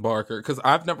understudied in Barker because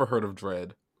I've never heard of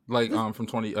Dread. Like from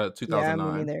 2009. Yeah,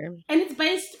 me neither. And it's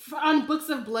based on Books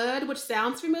of Blood, which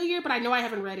sounds familiar, but I know I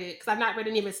haven't read it because I've not read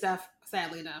any of his stuff,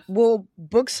 sadly enough. Well,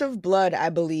 Books of Blood, I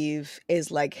believe, is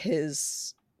like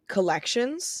his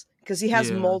collections, because he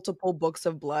has multiple Books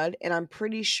of Blood, and I'm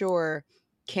pretty sure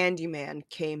Candyman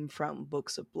came from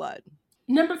Books of Blood.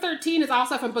 Number 13 is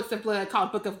also from Books of Blood,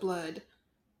 called Book of Blood.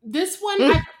 This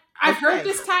one, I've heard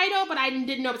this title, but I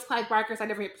didn't know it was Clive Barker, so I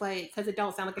never hit play because it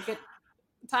don't sound like a good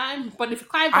time. But if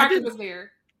Clive Barker was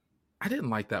there, I didn't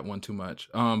like that one too much.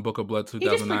 Book of Blood 2009.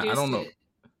 He just produced I don't know. it.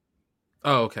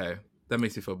 Oh, okay. That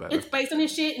makes me feel better. It's based on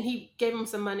his shit, and he gave him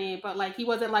some money, but like he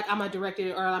wasn't like, I'm gonna direct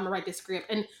it or I'm gonna write this script.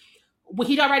 And when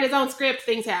he don't write his own script,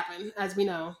 things happen, as we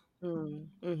know.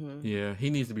 Mm-hmm. Yeah, he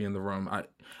needs to be in the room.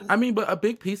 I mean, but a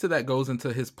big piece of that goes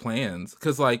into his plans,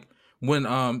 because like when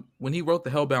he wrote The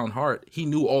Hellbound Heart, he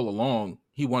knew all along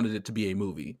he wanted it to be a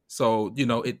movie. So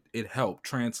it helped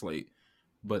translate,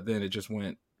 but then it just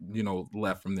went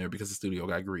left from there because the studio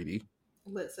got greedy.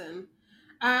 Listen,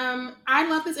 I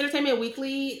love this Entertainment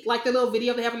Weekly. Like the little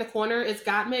video they have in the corner is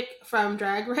Gottmik from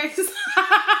Drag Race.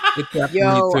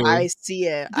 Yo, I see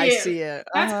it. Yeah, I see it.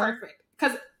 That's perfect.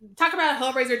 Because talk about a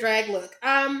Hellraiser drag look.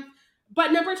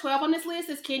 But number 12 on this list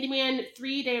is Candyman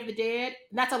 3: Day of the Dead.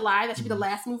 That's a lie. That should be the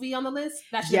last movie on the list.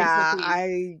 That should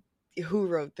who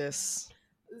wrote this?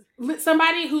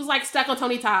 Somebody who's like stuck on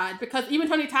Tony Todd, because even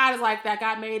Tony Todd is like, that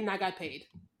got made and I got paid.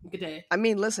 Good day. I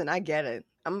mean, listen, I get it.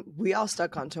 We all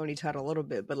stuck on Tony Todd a little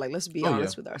bit, but like, let's be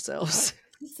honest with ourselves.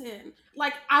 Listen,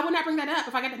 like, I would not bring that up.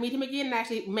 If I got to meet him again and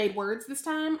actually made words this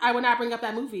time, I would not bring up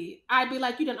that movie. I'd be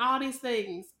like, you done all these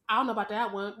things. I don't know about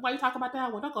that one. Why you talking about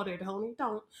that one? Don't go there, Tony.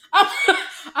 Don't.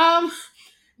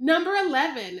 Number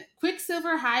 11,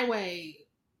 Quicksilver Highway,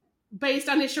 based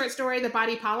on his short story, The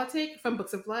Body Politic, from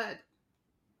Books of Blood.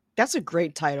 That's a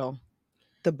great title.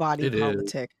 The Body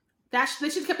Politic. They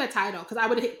should have kept that title, because I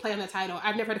would have hit play on that title.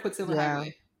 I've never heard of Quicksilver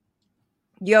Highway.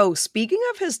 Yo, speaking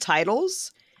of his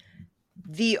titles,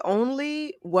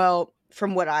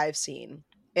 from what I've seen,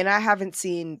 and I haven't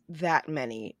seen that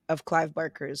many of Clive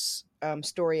Barker's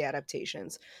story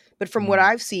adaptations, but from what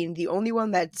I've seen, the only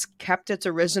one that's kept its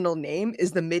original name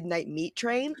is The Midnight Meat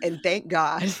Train, and thank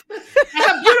God. That's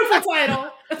a beautiful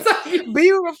title.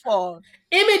 Beautiful.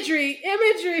 Imagery.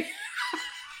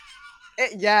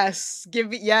 Yes,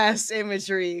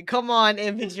 imagery. Come on,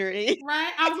 imagery.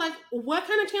 Right? I was like, what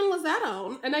kind of channel is that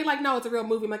on? And they like, no, it's a real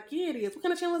movie. I'm like, yeah, it is. What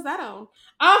kind of channel is that on?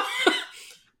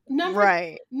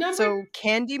 So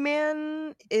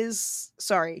Candyman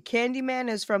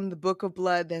is from the Book of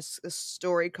Blood. That's a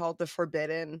story called The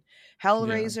Forbidden.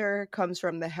 Hellraiser comes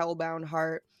from the Hellbound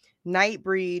Heart.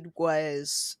 Nightbreed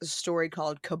was a story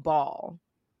called Cabal.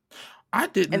 I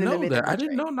didn't know that. I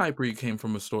didn't know Nightbreed came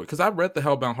from a story, because I read The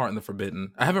Hellbound Heart and The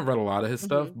Forbidden. I haven't read a lot of his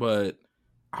stuff, but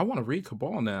I want to read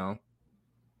Cabal now.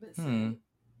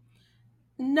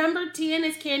 Number 10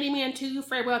 is Candyman 2: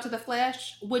 Farewell to the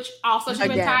Flesh, which also should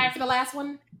have been tied for the last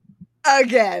one.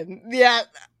 Again. Yeah.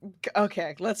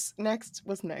 Okay, what's next?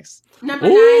 Number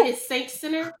 9 is Saint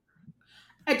Sinner,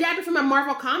 adapted from a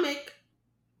Marvel comic.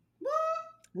 What?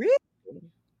 Really?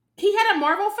 He had a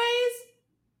Marvel phase?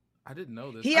 I didn't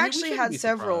know this. He actually had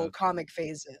several comic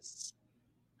phases.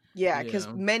 Yeah, because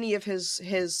many of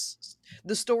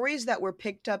the stories that were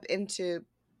picked up into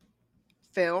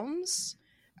films,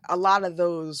 a lot of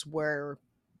those were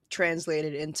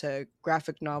translated into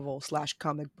graphic novel /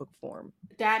 comic book form.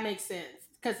 That makes sense.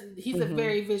 because he's a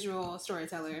very visual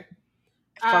storyteller.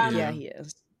 Fuck yeah, he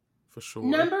is. For sure.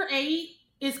 Number 8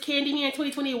 is Candyman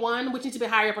 2021, which needs to be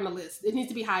higher up on the list. It needs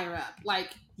to be higher up.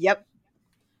 Like, yep.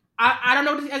 I don't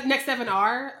know what the next 7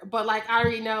 are, but like I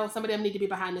already know some of them need to be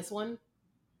behind this one.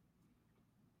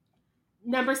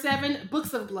 Number 7,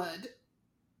 Books of Blood.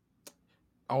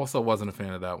 I also wasn't a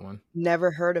fan of that one.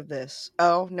 Never heard of this.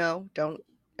 Oh, no, don't.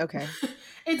 Okay.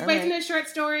 It's based on the short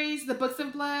stories, The Books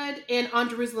of Blood, and On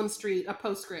Jerusalem Street, a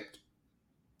postscript.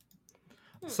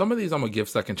 Some of these I'm gonna give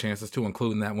second chances to,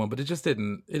 including that one, but it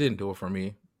didn't do it for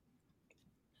me.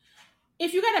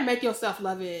 If you gotta make yourself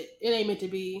love it, it ain't meant to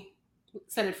be.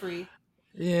 Set it free.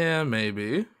 Yeah,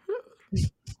 maybe.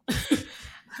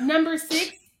 Number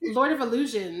 6, Lord of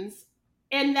Illusions.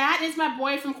 And that is my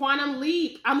boy from Quantum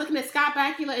Leap. I'm looking at Scott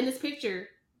Bakula in this picture.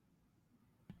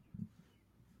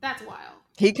 That's wild.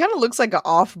 He kind of looks like an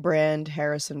off-brand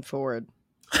Harrison Ford.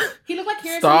 He looked like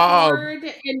Harrison Ford,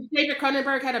 and David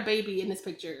Cronenberg had a baby in this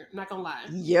picture. I'm not gonna lie.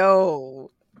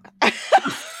 Yo.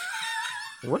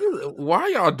 Why are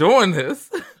y'all doing this?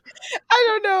 I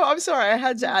don't know. I'm sorry. I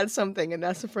had to add something, and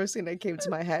that's the first thing that came to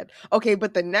my head. Okay,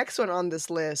 but the next one on this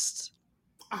list,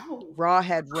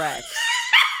 Rawhead Rex.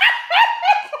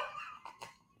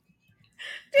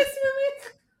 This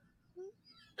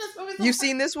movie. You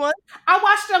seen this one? I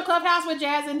watched it on Clubhouse with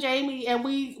Jazz and Jamie, and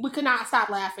we could not stop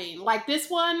laughing. Like this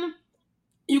one,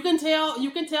 you can tell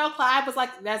Clive was like,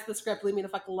 "That's the script. Leave me the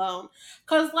fuck alone."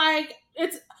 Because like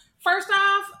it's first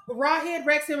off, Rawhead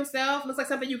Rex himself looks like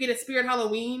something you get at Spirit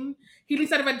Halloween. He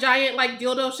looks out of a giant like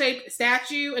dildo shaped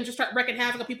statue and just start wrecking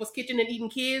havoc on people's kitchen and eating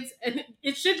kids. And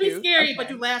it should be scary, but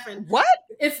you're laughing. What?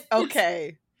 It's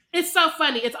okay. It's so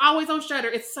funny. It's always on Shudder.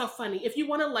 It's so funny. If you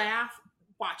want to laugh,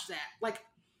 watch that. Like,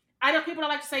 I know people don't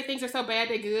like to say things are so bad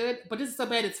they're good, but this is so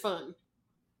bad it's fun.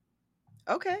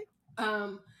 Okay.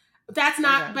 That's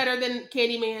not better than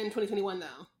Candyman 2021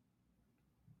 though.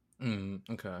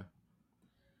 Okay.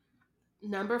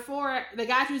 Number 4, They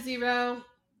Got You Zero.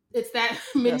 It's that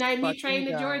midnight meat train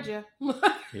to Georgia.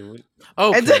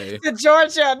 Okay. To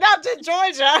Georgia, not to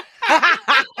Georgia.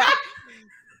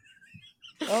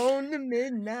 On the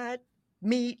midnight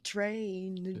meat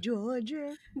train to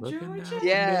Georgia.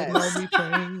 Yes.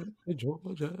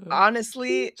 Georgia.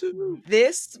 Honestly,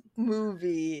 this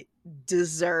movie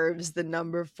deserves the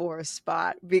number 4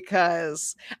 spot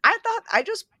because I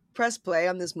just pressed play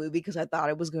on this movie because I thought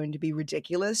it was going to be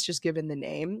ridiculous just given the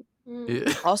name.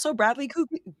 Yeah. Also, Bradley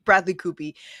Cooper's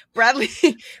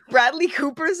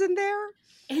in there,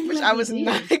 which I was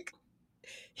not.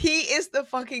 He is the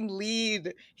fucking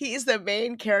lead. He is the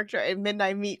main character in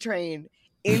Midnight Meat Train.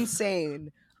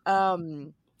 Insane.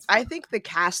 I think the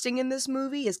casting in this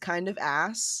movie is kind of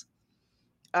ass.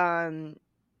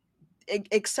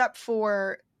 Except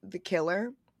for the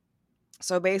killer.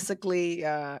 So basically,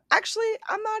 actually,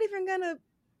 I'm not even gonna.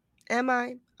 Am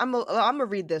I? I'm gonna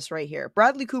read this right here.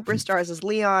 Bradley Cooper stars as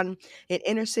Leon, an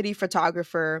inner city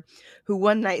photographer who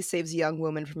one night saves a young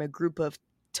woman from a group of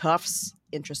toughs,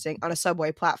 interesting, on a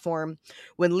subway platform.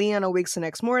 When Leon awakes the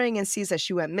next morning and sees that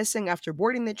she went missing after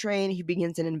boarding the train, he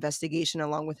begins an investigation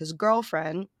along with his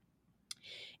girlfriend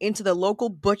into the local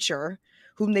butcher,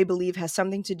 whom they believe has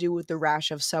something to do with the rash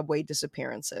of subway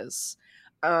disappearances.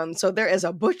 So there is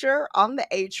a butcher on the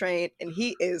A train, and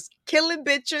he is killing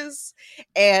bitches,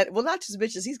 and well, not just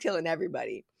bitches, he's killing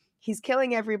everybody. He's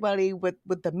killing everybody with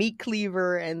the meat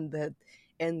cleaver and the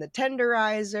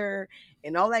tenderizer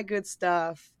and all that good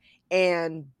stuff.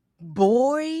 And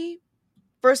boy,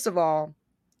 first of all,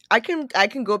 I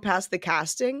can go past the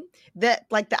casting. That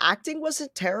like the acting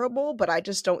wasn't terrible, but I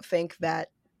just don't think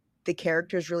that the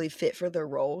characters really fit for their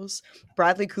roles.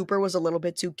 Bradley Cooper was a little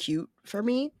bit too cute for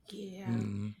me. Yeah.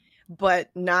 But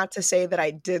not to say that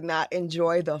I did not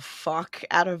enjoy the fuck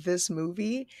out of this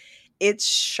movie. It's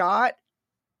shot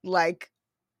like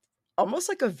almost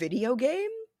like a video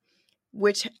game,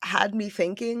 which had me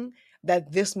thinking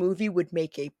that this movie would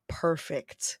make a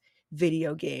perfect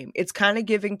video game. It's kind of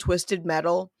giving Twisted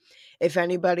Metal. If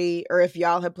anybody, or if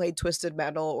y'all have played Twisted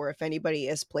Metal, or if anybody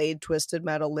has played Twisted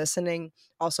Metal listening,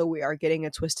 also we are getting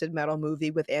a Twisted Metal movie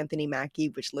with Anthony Mackie,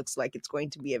 which looks like it's going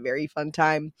to be a very fun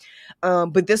time.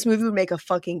 But this movie would make a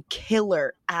fucking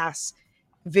killer ass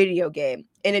video game,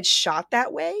 and it's shot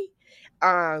that way.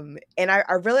 And I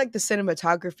really like the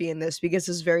cinematography in this because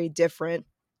it's very different.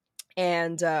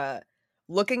 And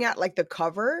looking at like the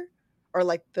cover or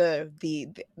like the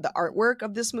artwork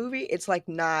of this movie, it's like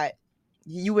not.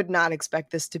 You would not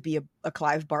expect this to be a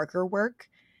Clive Barker work.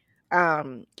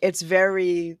 It's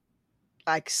very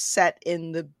like set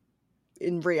in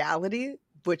reality,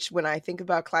 which when I think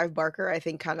about Clive Barker, I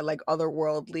think kind of like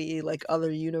otherworldly, like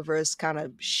other universe kind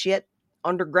of shit.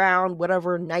 underground,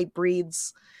 whatever, night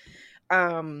breeds.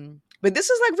 But this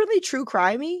is like really true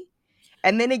crimey,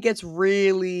 and then it gets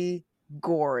really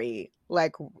gory.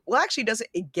 Like, well, actually, doesn't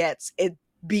it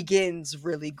begins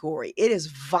really gory. It is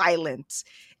violent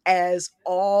as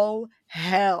all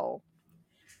hell.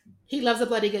 He loves a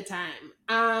bloody good time.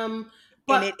 And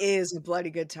But it is a bloody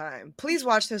good time. Please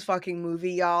watch this fucking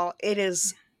movie, y'all.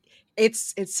 It's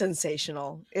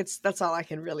sensational. That's all I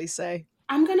can really say.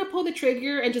 I'm gonna pull the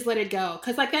trigger and just let it go,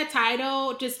 because like that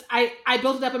title, just I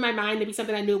built it up in my mind to be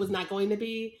something I knew it was not going to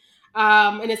be.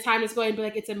 And it's time to go and be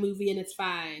like, it's a movie and it's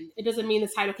fine. It doesn't mean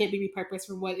this title can't be repurposed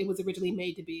from what it was originally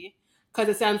made to be, because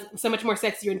it sounds so much more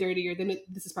sexier and dirtier than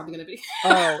this is probably going to be.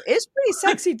 Oh, it's pretty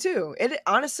sexy too. It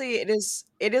honestly, it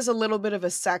is a little bit of a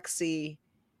sexy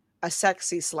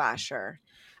slasher.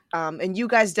 And you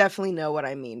guys definitely know what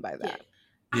I mean by that.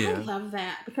 I love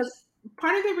that, because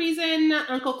part of the reason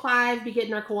Uncle Clive be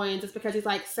getting our coins is because he's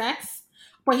like sex,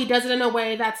 but he does it in a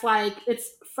way that's like, it's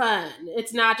fun.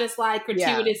 It's not just like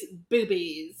gratuitous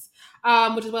boobies,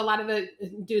 which is what a lot of the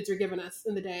dudes are giving us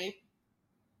in the day.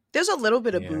 There's a little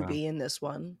bit of boobie in this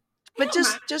one, but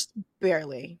just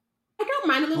barely. I don't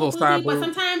mind a little boobie, but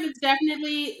sometimes it's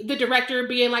definitely the director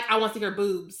being like, I want to see her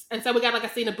boobs. And so we got like a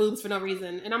scene of boobs for no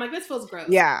reason. And I'm like, this feels gross.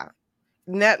 Yeah.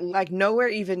 Like nowhere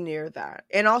even near that.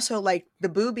 And also like the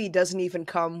boobie doesn't even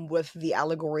come with the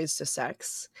allegories to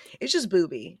sex. It's just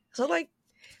boobie. So like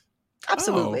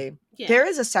absolutely. There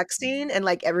is a sex scene and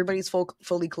like everybody's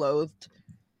fully clothed.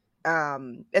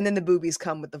 And then the boobies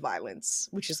come with the violence,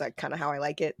 which is like kind of how I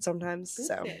like it sometimes.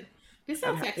 So this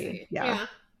sounds sexy. Yeah.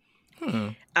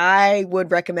 I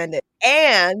would recommend it.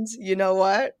 And you know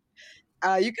what?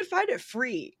 You can find it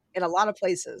free in a lot of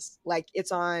places. Like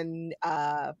it's on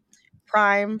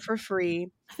Prime for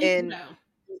free. And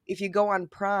if you go on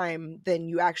Prime, then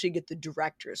you actually get the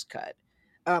director's cut.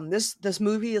 This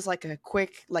movie is like a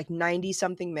quick, like 90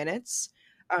 something minutes.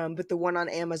 But the one on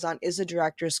Amazon is a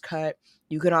director's cut.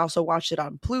 You can also watch it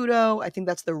on Pluto. I think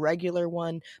that's the regular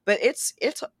one. But it's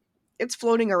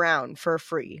floating around for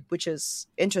free, which is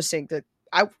interesting. That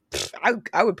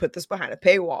I would put this behind a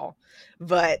paywall.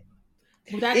 But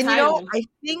I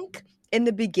think in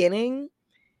the beginning,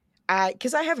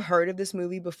 because I have heard of this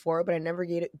movie before, but I never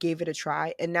gave it a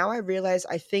try. And now I realize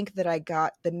I think that I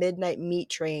got the Midnight Meat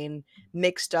Train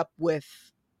mixed up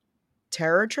with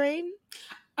Terror Train.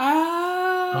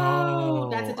 Oh,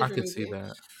 that's a different I could movie. see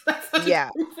that. Yeah,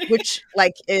 which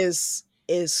like is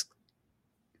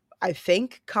I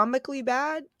think comically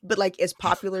bad, but like is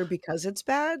popular because it's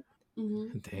bad.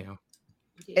 Mm-hmm. Damn.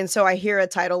 And so I hear a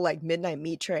title like Midnight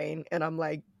Meat Train, and I'm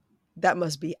like, that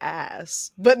must be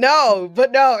ass. But no,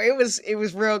 it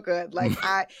was real good. Like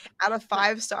out of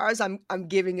 5 stars, I'm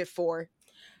giving it 4.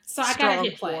 So I gotta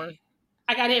hit play. 4.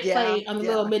 I gotta hit play on the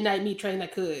little Midnight Meat Train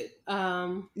that could.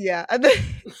 Yeah,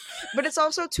 but it's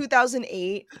also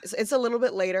 2008. It's a little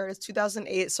bit later. It's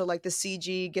 2008, so like the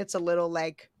CG gets a little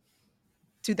like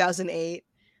 2008.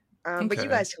 But you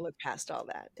guys can look past all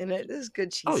that, and it is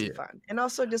good, cheesy fun. And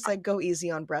also just like go easy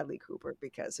on Bradley Cooper,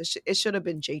 because it should have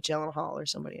been Jake Gyllenhaal or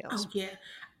somebody else. Oh yeah.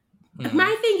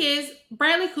 My thing is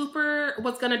Bradley Cooper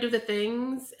was gonna do the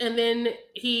things, and then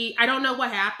I don't know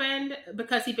what happened,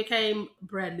 because he became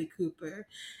Bradley Cooper,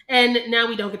 and now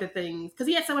we don't get the things because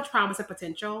he had so much promise and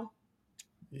potential.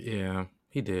 Yeah,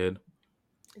 he did,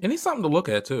 and he's something to look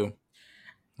at too.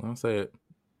 I'll say it.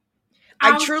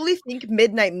 I truly think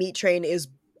Midnight Meat Train is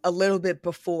a little bit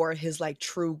before his like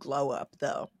true glow up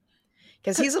though,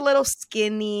 because he's a little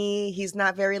skinny. He's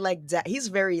not very like he's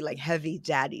very like heavy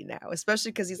daddy now,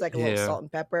 especially because he's like a little salt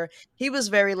and pepper. He was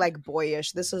very like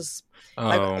boyish. This is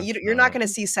like you're not going to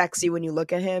see sexy when you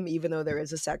look at him, even though there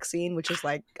is a sex scene, which is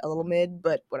like a little mid,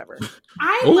 but whatever.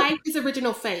 I like his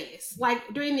original face,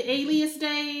 like during the Alias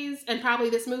days and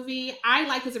probably this movie. I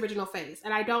like his original face,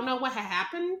 and I don't know what had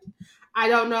happened. I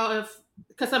don't know if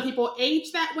because some people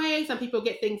age that way, some people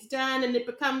get things done and it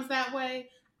becomes that way.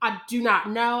 I do not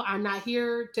know. I'm not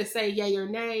here to say yay or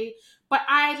nay, but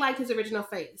I like his original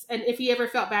face. And if he ever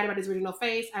felt bad about his original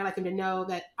face, I'd like him to know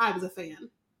that I was a fan.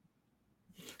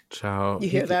 Child, you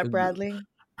hear that, Bradley?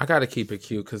 I got to keep it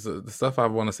cute because the stuff I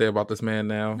want to say about this man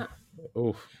now.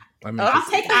 Oof. I mean, I'll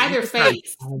take either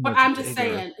face, but I'm just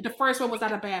saying the first one was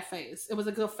not a bad face. It was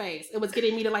a good face. It was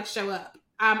getting me to like show up.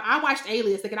 I watched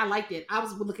Alias thinking I liked it. I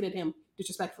was looking at him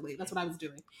disrespectfully. That's what I was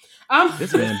doing.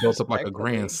 This man built up like a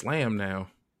grand slam now.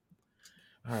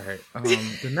 All right.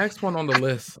 The next one on the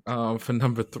list for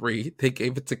number 3, they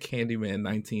gave it to Candyman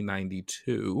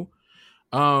 1992.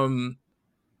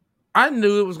 I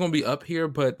knew it was going to be up here,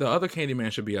 but the other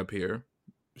Candyman should be up here.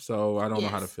 So I don't know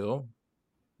how to feel.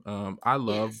 I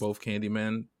love both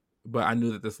Candyman. but I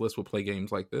knew that this list would play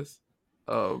games like this.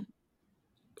 The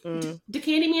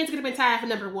Candyman's gonna be tied for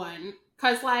number one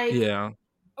because, like, yeah,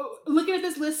 looking at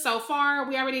this list so far,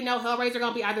 we already know Hellraiser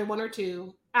gonna be either 1 or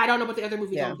 2. I don't know what the other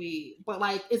movie gonna be, but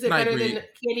like, is it better than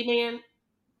Candyman?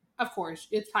 Of course,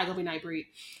 it's probably gonna be Nightbreed.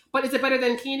 But is it better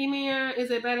than Candyman?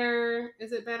 Is it better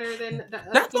than the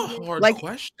that's a Candyman? hard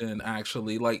question,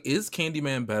 actually. Like, is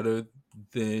Candyman better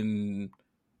than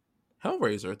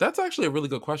Hellraiser? That's actually a really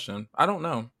good question. I don't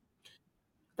know.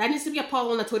 That needs to be a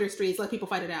poll on the Twitter streets. Let people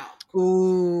fight it out.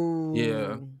 Ooh.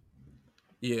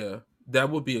 Yeah. That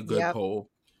would be a good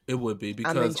poll. It would be,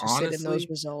 because I'm interested honestly, in those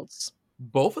results.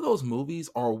 Both of those movies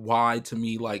are why, to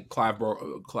me, like, Clive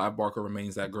Barker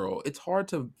remains that girl. It's hard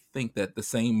to think that the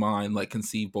same mind like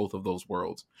conceived both of those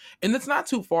worlds, and it's not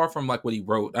too far from like what he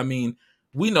wrote. I mean,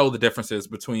 we know the differences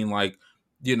between, like,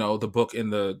 you know, the book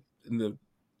and the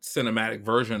cinematic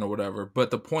version or whatever.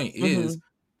 But the point is,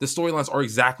 the storylines are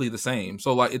exactly the same.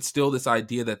 So like, it's still this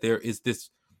idea that there is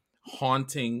this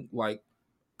haunting, like,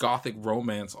 gothic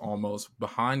romance almost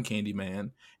behind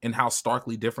Candyman, and how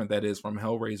starkly different that is from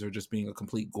Hellraiser just being a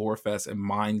complete gore fest and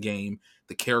mind game.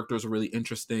 The characters are really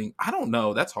interesting. I don't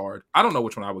know. That's hard. I don't know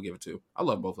which one I would give it to. I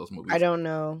love both those movies. I don't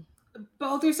know.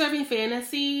 Both are serving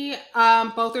fantasy.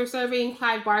 Both are serving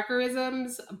Clive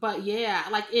Barkerisms. But yeah,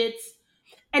 like, it's,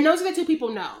 and those are the two people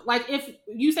know. Like, if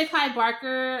you say Clive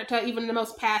Barker to even the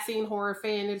most passing horror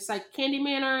fan, it's like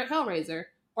Candyman or Hellraiser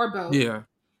or both. Yeah.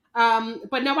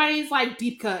 But nobody's like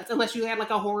deep cuts unless you had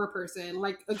like a horror person.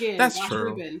 Like, again, that's Josh true.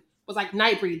 Rubin was like,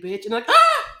 Nightbreed, bitch. And like,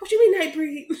 ah, what you mean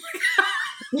Nightbreed?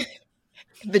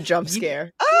 The jump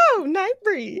scare. Oh,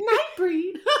 Nightbreed.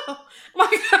 Nightbreed.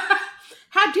 Like,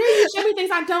 how dare you show me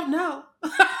things I don't know?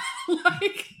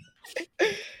 Like,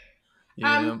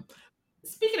 yeah.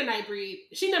 Speaking of Nightbreed,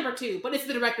 she's number 2, but it's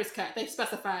the director's cut. They've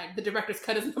specified the director's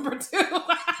cut is number 2.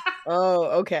 Oh,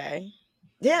 okay.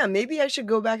 Yeah, maybe I should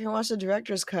go back and watch the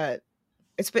director's cut.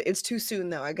 It's too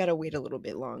soon though. I gotta wait a little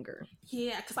bit longer.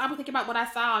 Yeah, because I was thinking about what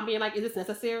I saw and being like, is this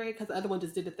necessary? Because the other one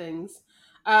just did the things.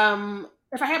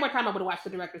 If I had more time, I would have watched the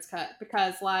director's cut,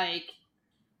 because like,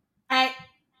 I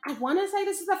want to say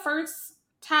this is the first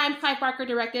time Clive Barker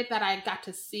directed that I got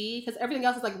to see, because everything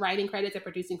else is like writing credits and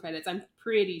producing credits. I'm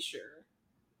pretty sure.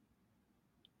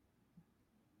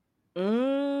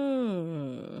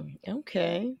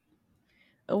 Okay.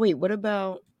 Oh wait, what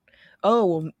about?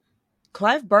 Oh,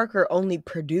 Clive Barker only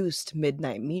produced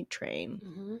Midnight Meat Train.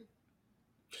 Mm-hmm.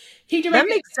 That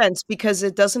makes sense because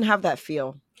it doesn't have that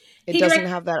feel. It doesn't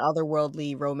have that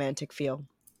otherworldly romantic feel.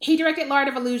 He directed Lord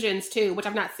of Illusions too, which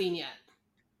I've not seen yet.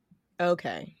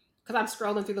 Okay. Because I'm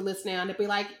scrolling through the list now and it'd be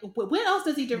like, what else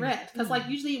does he direct? Because like,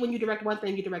 usually when you direct one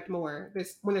thing, you direct more.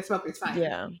 When there's smoke, there's fire.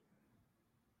 Yeah.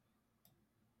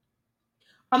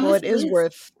 Well, it is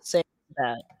worth saying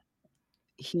that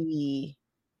he...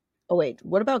 Oh, wait.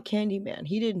 What about Candyman?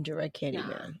 He didn't direct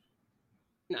Candyman.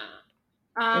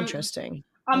 Nah. Interesting.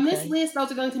 On this list,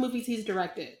 those are going to movies he's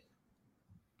directed.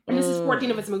 And this is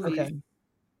 14 of his movies. Okay.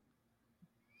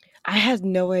 I had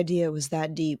no idea it was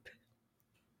that deep.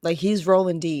 Like, he's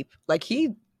rolling deep. Like,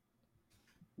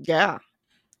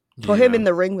 Put him in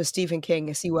the ring with Stephen King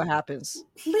and see what happens.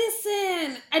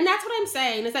 Listen, and that's what I'm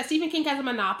saying, is that Stephen King has a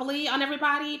monopoly on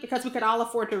everybody, because we could all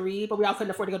afford to read, but we all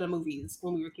couldn't afford to go to movies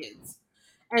when we were kids.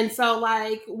 And so,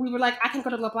 like, we were like, I can go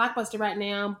to the Blockbuster right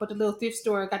now, but the little thrift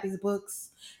store got these books.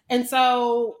 And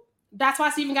so that's why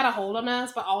Stephen got a hold on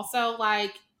us, but also,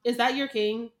 like, is that your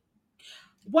king?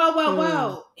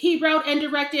 Whoa. He wrote and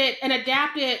directed and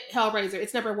adapted Hellraiser.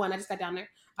 It's number 1. I just got down there.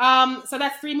 So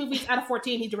that's 3 movies out of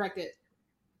 14 he directed.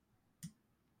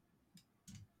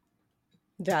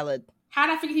 Valid. How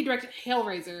did I figure he directed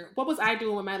Hellraiser? What was I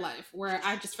doing with my life where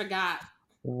I just forgot?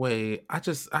 Wait, I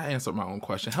answered my own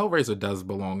question. Hellraiser does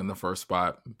belong in the first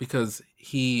spot because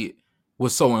he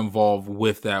was so involved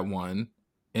with that one,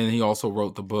 and he also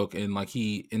wrote the book, and like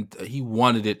he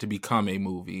wanted it to become a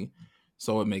movie,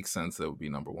 so it makes sense that it would be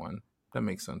number 1. That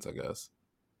makes sense, I guess.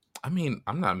 I mean,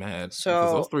 I'm not mad.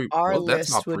 So those 3, our that's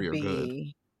list not 3 would are good.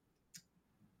 be.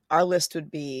 Our list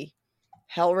would be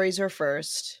Hellraiser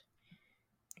first.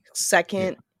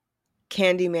 Second,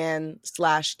 Candyman /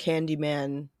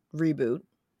 Candyman reboot.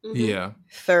 Mm-hmm. Yeah.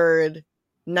 Third,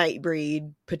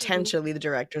 Nightbreed, potentially the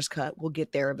director's cut. We'll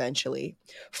get there eventually.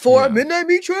 4, Midnight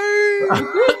Meat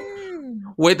Train.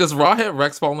 Wait, does Rawhead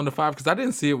Rex fall into 5? Because I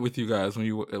didn't see it with you guys when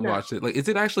you watched it. Like, is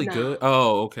it actually good?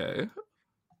 Oh, okay.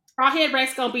 Rawhead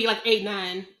Rex gonna be like 8,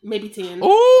 9, maybe 10.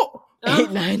 Oh,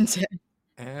 8, 9, 10.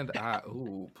 And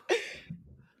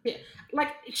yeah, like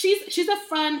she's a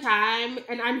fun time,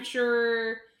 and I'm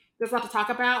sure there's a lot to talk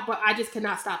about, but I just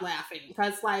cannot stop laughing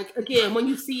because, like, again, when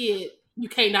you see it, you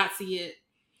cannot see it.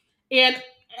 And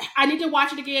I need to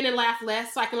watch it again and laugh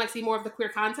less so I can like see more of the queer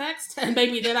context, and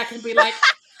maybe then I can be like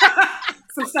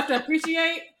some stuff to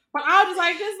appreciate. But I was just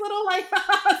like this little like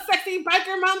sexy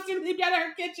biker monster leaped out of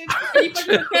her kitchen and you put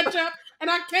her ketchup, and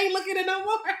I can't look at it no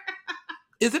more.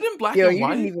 Is it in black Yo, and you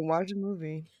white? didn't even watch the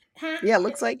movie. Huh? Yeah, it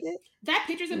looks like it. That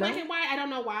picture's in black and white. I don't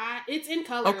know why. It's in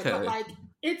color, but like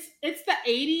it's the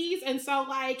 80s, and so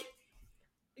like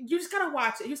you just gotta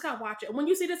watch it. You just gotta watch it. When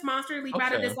you see this monster leap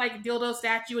out of this like dildo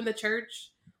statue in the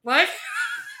church, like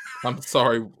I'm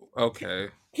sorry. Okay.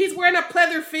 He's wearing a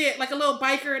pleather fit, like a little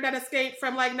biker that escaped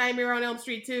from like Nightmare on Elm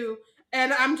Street 2.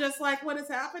 And I'm just like, what is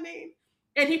happening?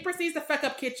 And he proceeds to fuck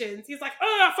up kitchens. He's like,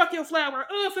 oh, fuck your flour.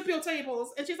 Oh, flip your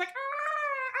tables. And she's like, ah.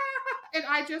 And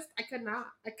I could not.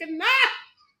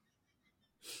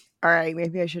 All right,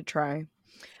 maybe I should try.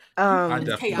 I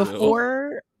definitely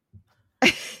before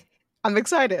I'm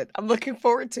excited. I'm looking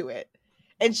forward to it.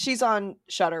 And she's on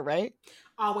Shudder, right?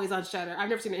 Always on Shudder. I've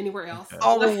never seen it anywhere else.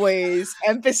 Always.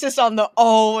 Emphasis on the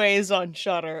always on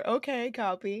Shudder. Okay,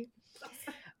 copy.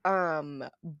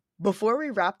 Before we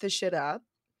wrap this shit up,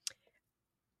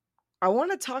 I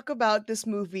want to talk about this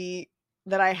movie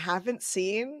that I haven't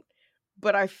seen,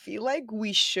 but I feel like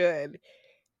we should.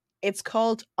 It's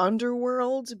called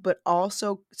Underworld, but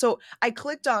also... So I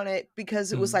clicked on it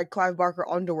because it was like Clive Barker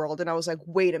Underworld, and I was like,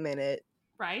 wait a minute.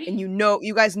 Right? And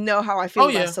you guys know how I feel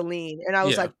about Celine. And I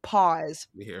was like, pause.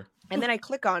 And then I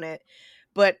click on it,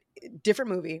 but different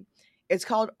movie. It's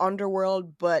called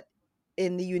Underworld, but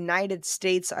in the United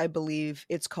States, I believe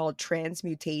it's called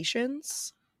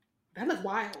Transmutations. That looks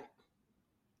wild.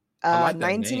 Like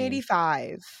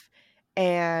 1985.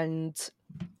 And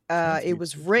it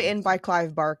was written by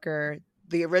Clive Barker,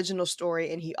 the original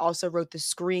story, and he also wrote the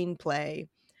screenplay.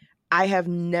 I have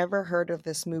never heard of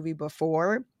this movie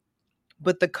before,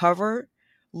 but the cover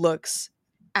looks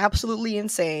absolutely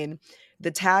insane.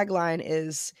 The tagline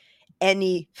is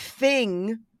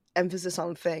anything, emphasis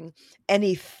on thing,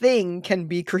 anything can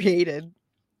be created.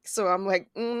 So I'm like,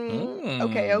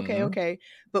 okay.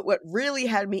 But what really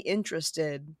had me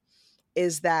interested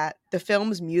is that the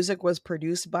film's music was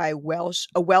produced by a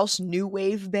Welsh new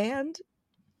wave band.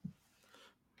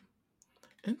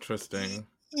 Interesting.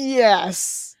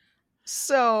 Yes.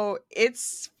 So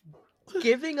it's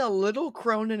giving a little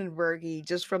Cronenberg-y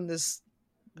just from this,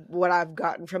 what I've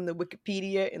gotten from the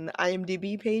Wikipedia and the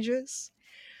IMDb pages.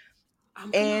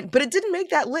 But it didn't make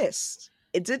that list.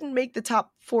 It didn't make the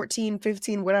top 14,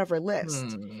 15, whatever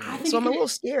list. So I'm a little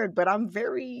scared, but I'm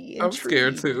very intrigued. I'm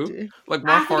scared too. Like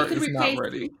my heart is not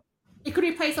ready. It could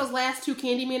replace those last two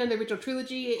Candyman in the original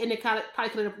trilogy, and it probably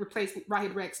could have replaced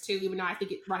Rawhead Rex too, even though I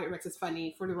think Rawhead Rex is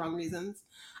funny for the wrong reasons.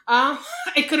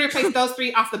 It could replace those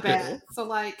three off the bat. So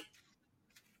like,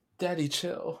 Daddy,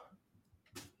 chill.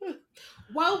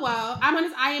 Whoa. I'm on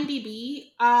his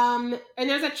IMDb. And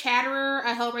there's a Chatterer,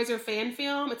 a Hellraiser fan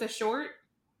film. It's a short.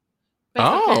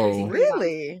 Oh,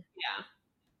 really? Yeah.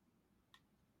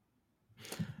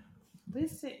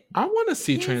 Listen, I want to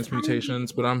see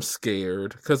Transmutations, but I'm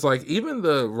scared because, like, even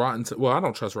the I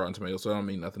don't trust Rotten Tomatoes, so that don't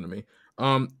mean nothing to me.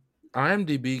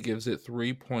 IMDb gives it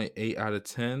 3.8 out of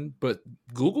 10, but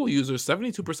Google users,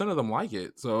 72% of them like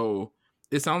it. So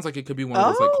it sounds like it could be one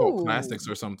of those like cult classics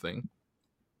or something.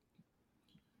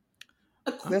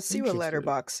 Let's see what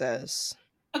Letterboxd says.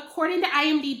 According to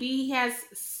IMDb, he has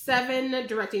 7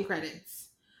 directing credits.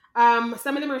 Some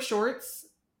of them are shorts,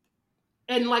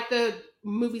 and like the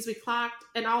movies we clocked,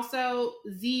 and also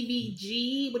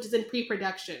ZVG, which is in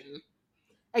pre-production.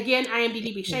 Again,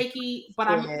 IMDb be shaky, but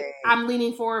I'm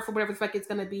leaning for whatever the fuck it's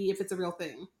gonna be if it's a real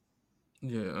thing.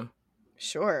 Yeah,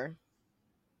 sure,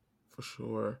 for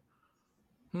sure.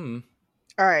 All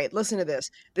right, listen to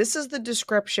this. This is the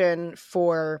description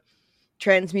for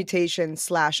Transmutation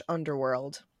 /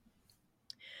 Underworld.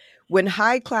 When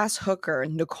high-class hooker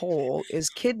Nicole is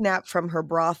kidnapped from her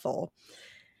brothel,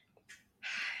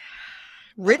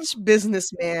 rich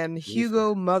businessman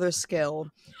Hugo Motherskill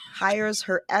hires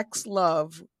her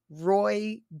ex-love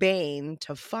Roy Bain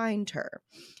to find her.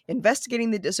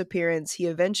 Investigating the disappearance, he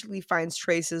eventually finds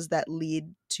traces that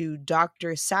lead to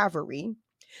Dr. Savory,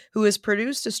 who has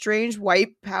produced a strange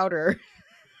white powder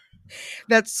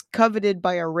that's coveted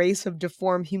by a race of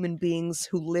deformed human beings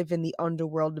who live in the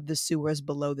underworld of the sewers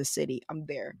below the city. I'm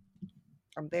there.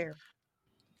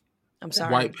 I'm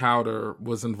sorry. White powder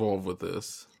was involved with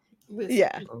this.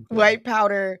 Yeah. Okay. White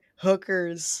powder,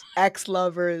 hookers,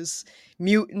 ex-lovers,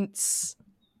 mutants.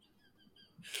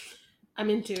 I'm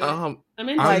into it. I'm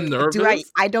like, nervous.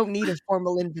 I don't need a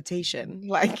formal invitation.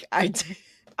 Like,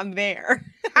 I'm there.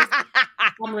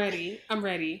 I'm ready.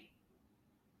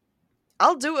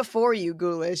 I'll do it for you,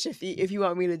 Ghoulish, if you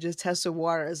want me to just test the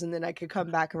waters, and then I could come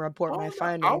back and report my I'll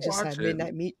findings just watch at it.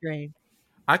 Midnight Meat Train.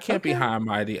 I can't be high and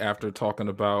mighty after talking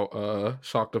about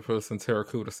Sharktopus and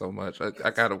Terracuda so much. I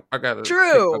gotta.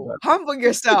 True. Humble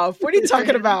yourself. What are you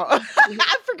talking about?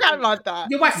 I forgot about that.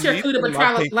 You watch Terracuda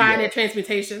with Line and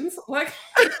Transmutations. Like,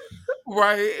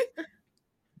 right.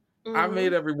 I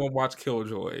made everyone watch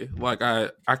Killjoy. Like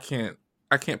I can't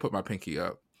put my pinky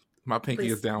up. My pinky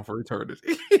is down for eternity.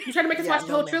 You trying to make us watch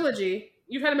the whole trilogy.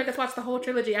 You trying to make us watch the whole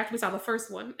trilogy after we saw the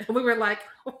first one. And we were like...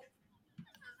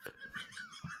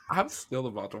 I'm still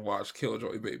about to watch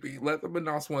Killjoy, baby. Let them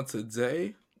announce one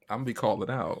today. I'm going to be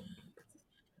calling out.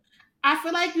 I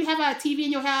feel like you have a TV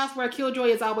in your house where Killjoy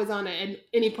is always on at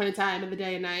any point in time of the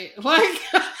day and night. Like...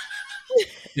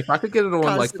 If I could get it on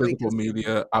like physical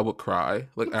media, I would cry.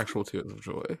 Like actual tears of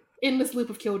joy. Endless loop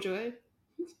of Killjoy.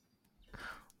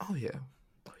 Oh, yeah.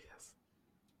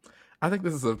 I think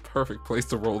this is a perfect place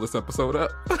to roll this episode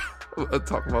up.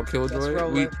 Talk about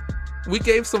Killjoy. We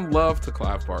gave some love to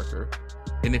Clive Barker.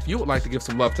 And if you would like to give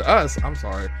some love to us, I'm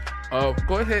sorry,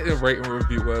 go ahead and rate and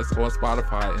review us on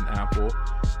Spotify and Apple.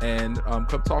 And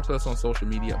come talk to us on social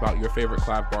media about your favorite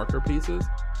Clive Barker pieces.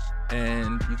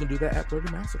 And you can do that at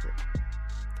Brody Massacre.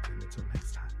 And until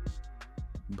next time,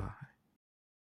 bye.